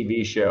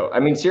TV show. I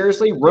mean,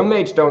 seriously,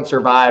 roommates don't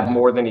survive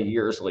more than a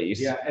year's lease.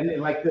 Yeah, and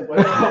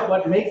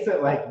what makes it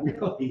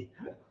really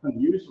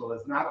unusual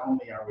is not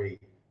only are we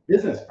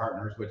business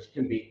partners, which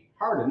can be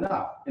hard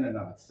enough in and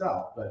of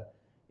itself, but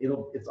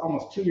it's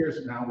almost 2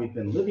 years now we've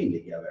been living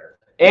together.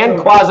 And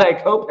quasi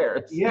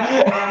co-parents.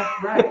 Yeah,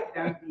 right.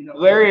 And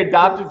Larry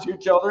adopted 2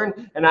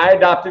 children, and I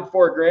adopted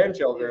 4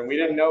 grandchildren. We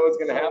didn't know it was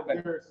going to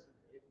happen.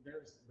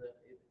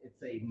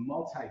 It's a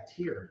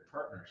multi-tiered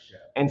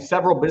partnership, and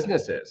several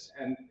businesses.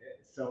 And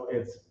so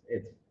it's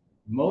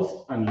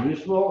most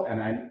unusual,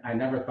 and I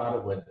never thought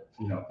it would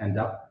end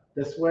up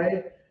this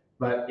way,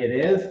 but it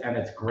is, and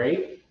it's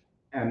great,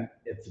 and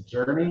it's a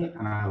journey,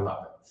 and I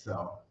love it.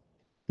 So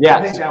yeah,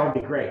 I think that would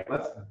be great.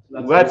 Let's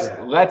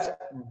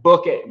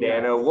book it,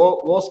 Dano. Yes.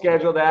 We'll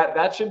schedule that.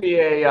 That should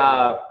be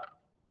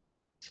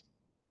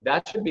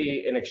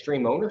an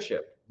extreme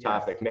ownership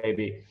topic, yes.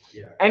 Maybe.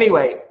 Yeah.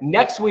 Anyway,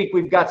 next week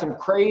we've got some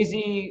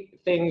crazy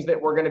things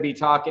that we're going to be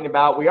talking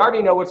about. We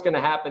already know what's going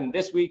to happen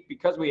this week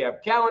because we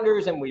have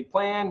calendars and we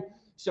plan.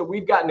 So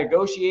we've got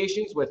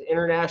negotiations with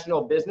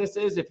international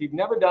businesses. If you've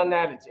never done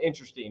that, it's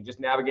interesting,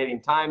 just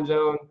navigating time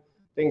zone,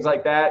 things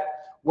like that.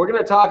 We're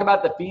going to talk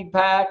about the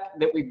feedback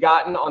that we've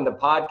gotten on the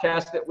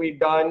podcast that we've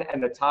done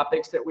and the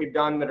topics that we've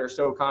done that are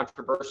so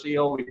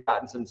controversial. We've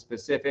gotten some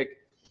specific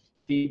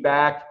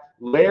feedback.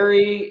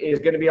 Larry is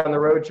going to be on the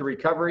road to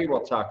recovery.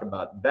 We'll talk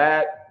about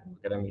that.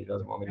 Look at him, he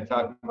doesn't want me to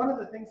talk. One of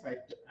the things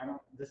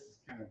this is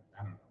kind of,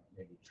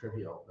 maybe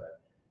trivial,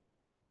 but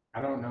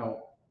I don't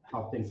know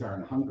how things are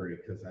in Hungary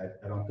because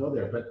I don't go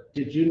there. But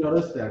did you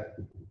notice that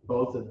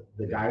both of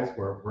the guys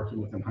we're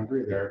working with in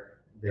Hungary,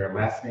 their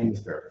last name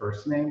is their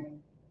first name?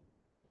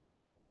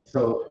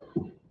 So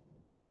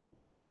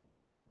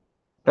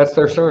that's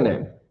their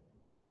surname.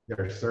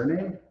 Their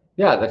surname?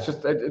 Yeah,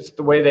 it's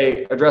the way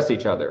they address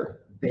each other.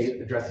 They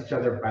address each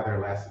other by their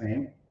last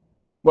name?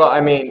 Well,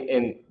 I mean,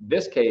 in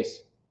this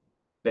case,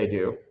 they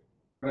do.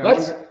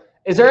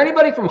 Is there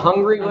anybody from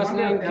Hungary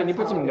listening? Can you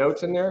put some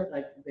notes in there?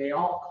 Like they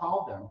all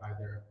call them by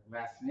their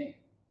last name.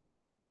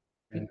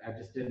 And I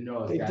just didn't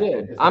know. They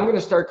did. I'm going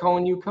to start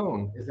calling you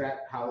Cone. Is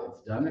that how it's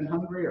done in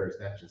Hungary, or is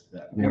that just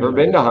that? Never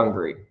been to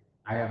Hungary.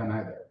 I haven't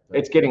either.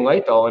 It's getting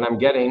late though, and I'm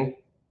getting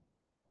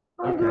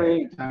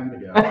hungry. Okay, time to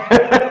go.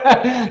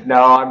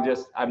 No,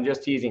 I'm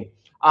just teasing.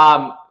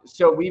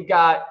 So we've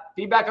got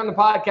feedback on the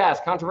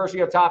podcast, controversy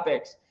of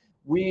topics.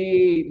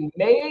 We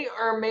may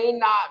or may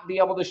not be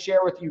able to share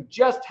with you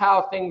just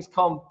how things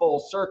come full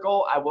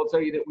circle. I will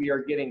tell you that we are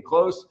getting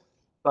close,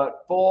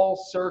 but full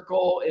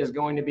circle is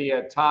going to be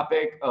a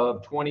topic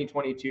of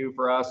 2022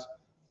 for us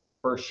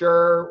for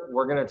sure.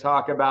 We're going to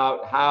talk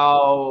about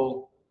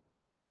how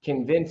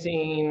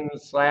convincing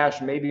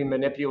 / maybe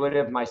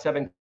manipulative my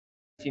 17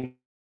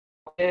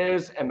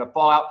 is and the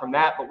fallout from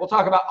that. But we'll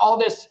talk about all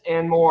this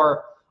and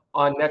more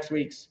on next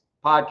week's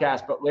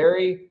podcast. But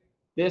Larry,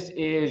 this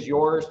is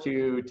yours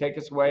to take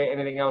us away.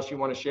 Anything else you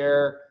want to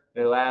share?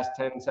 The last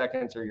 10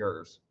 seconds are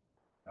yours.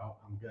 No,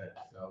 I'm good.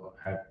 So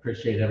I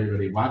appreciate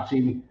everybody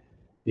watching.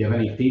 If you have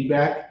any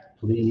feedback,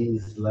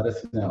 please let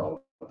us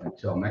know.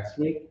 Until next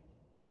week,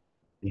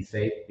 be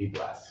safe, be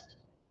blessed.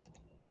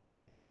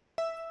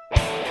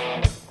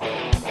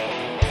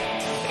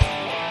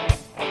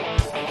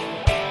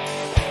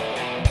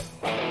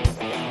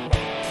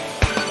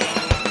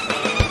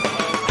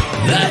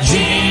 The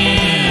Jim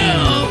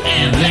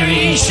and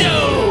Larry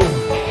Show.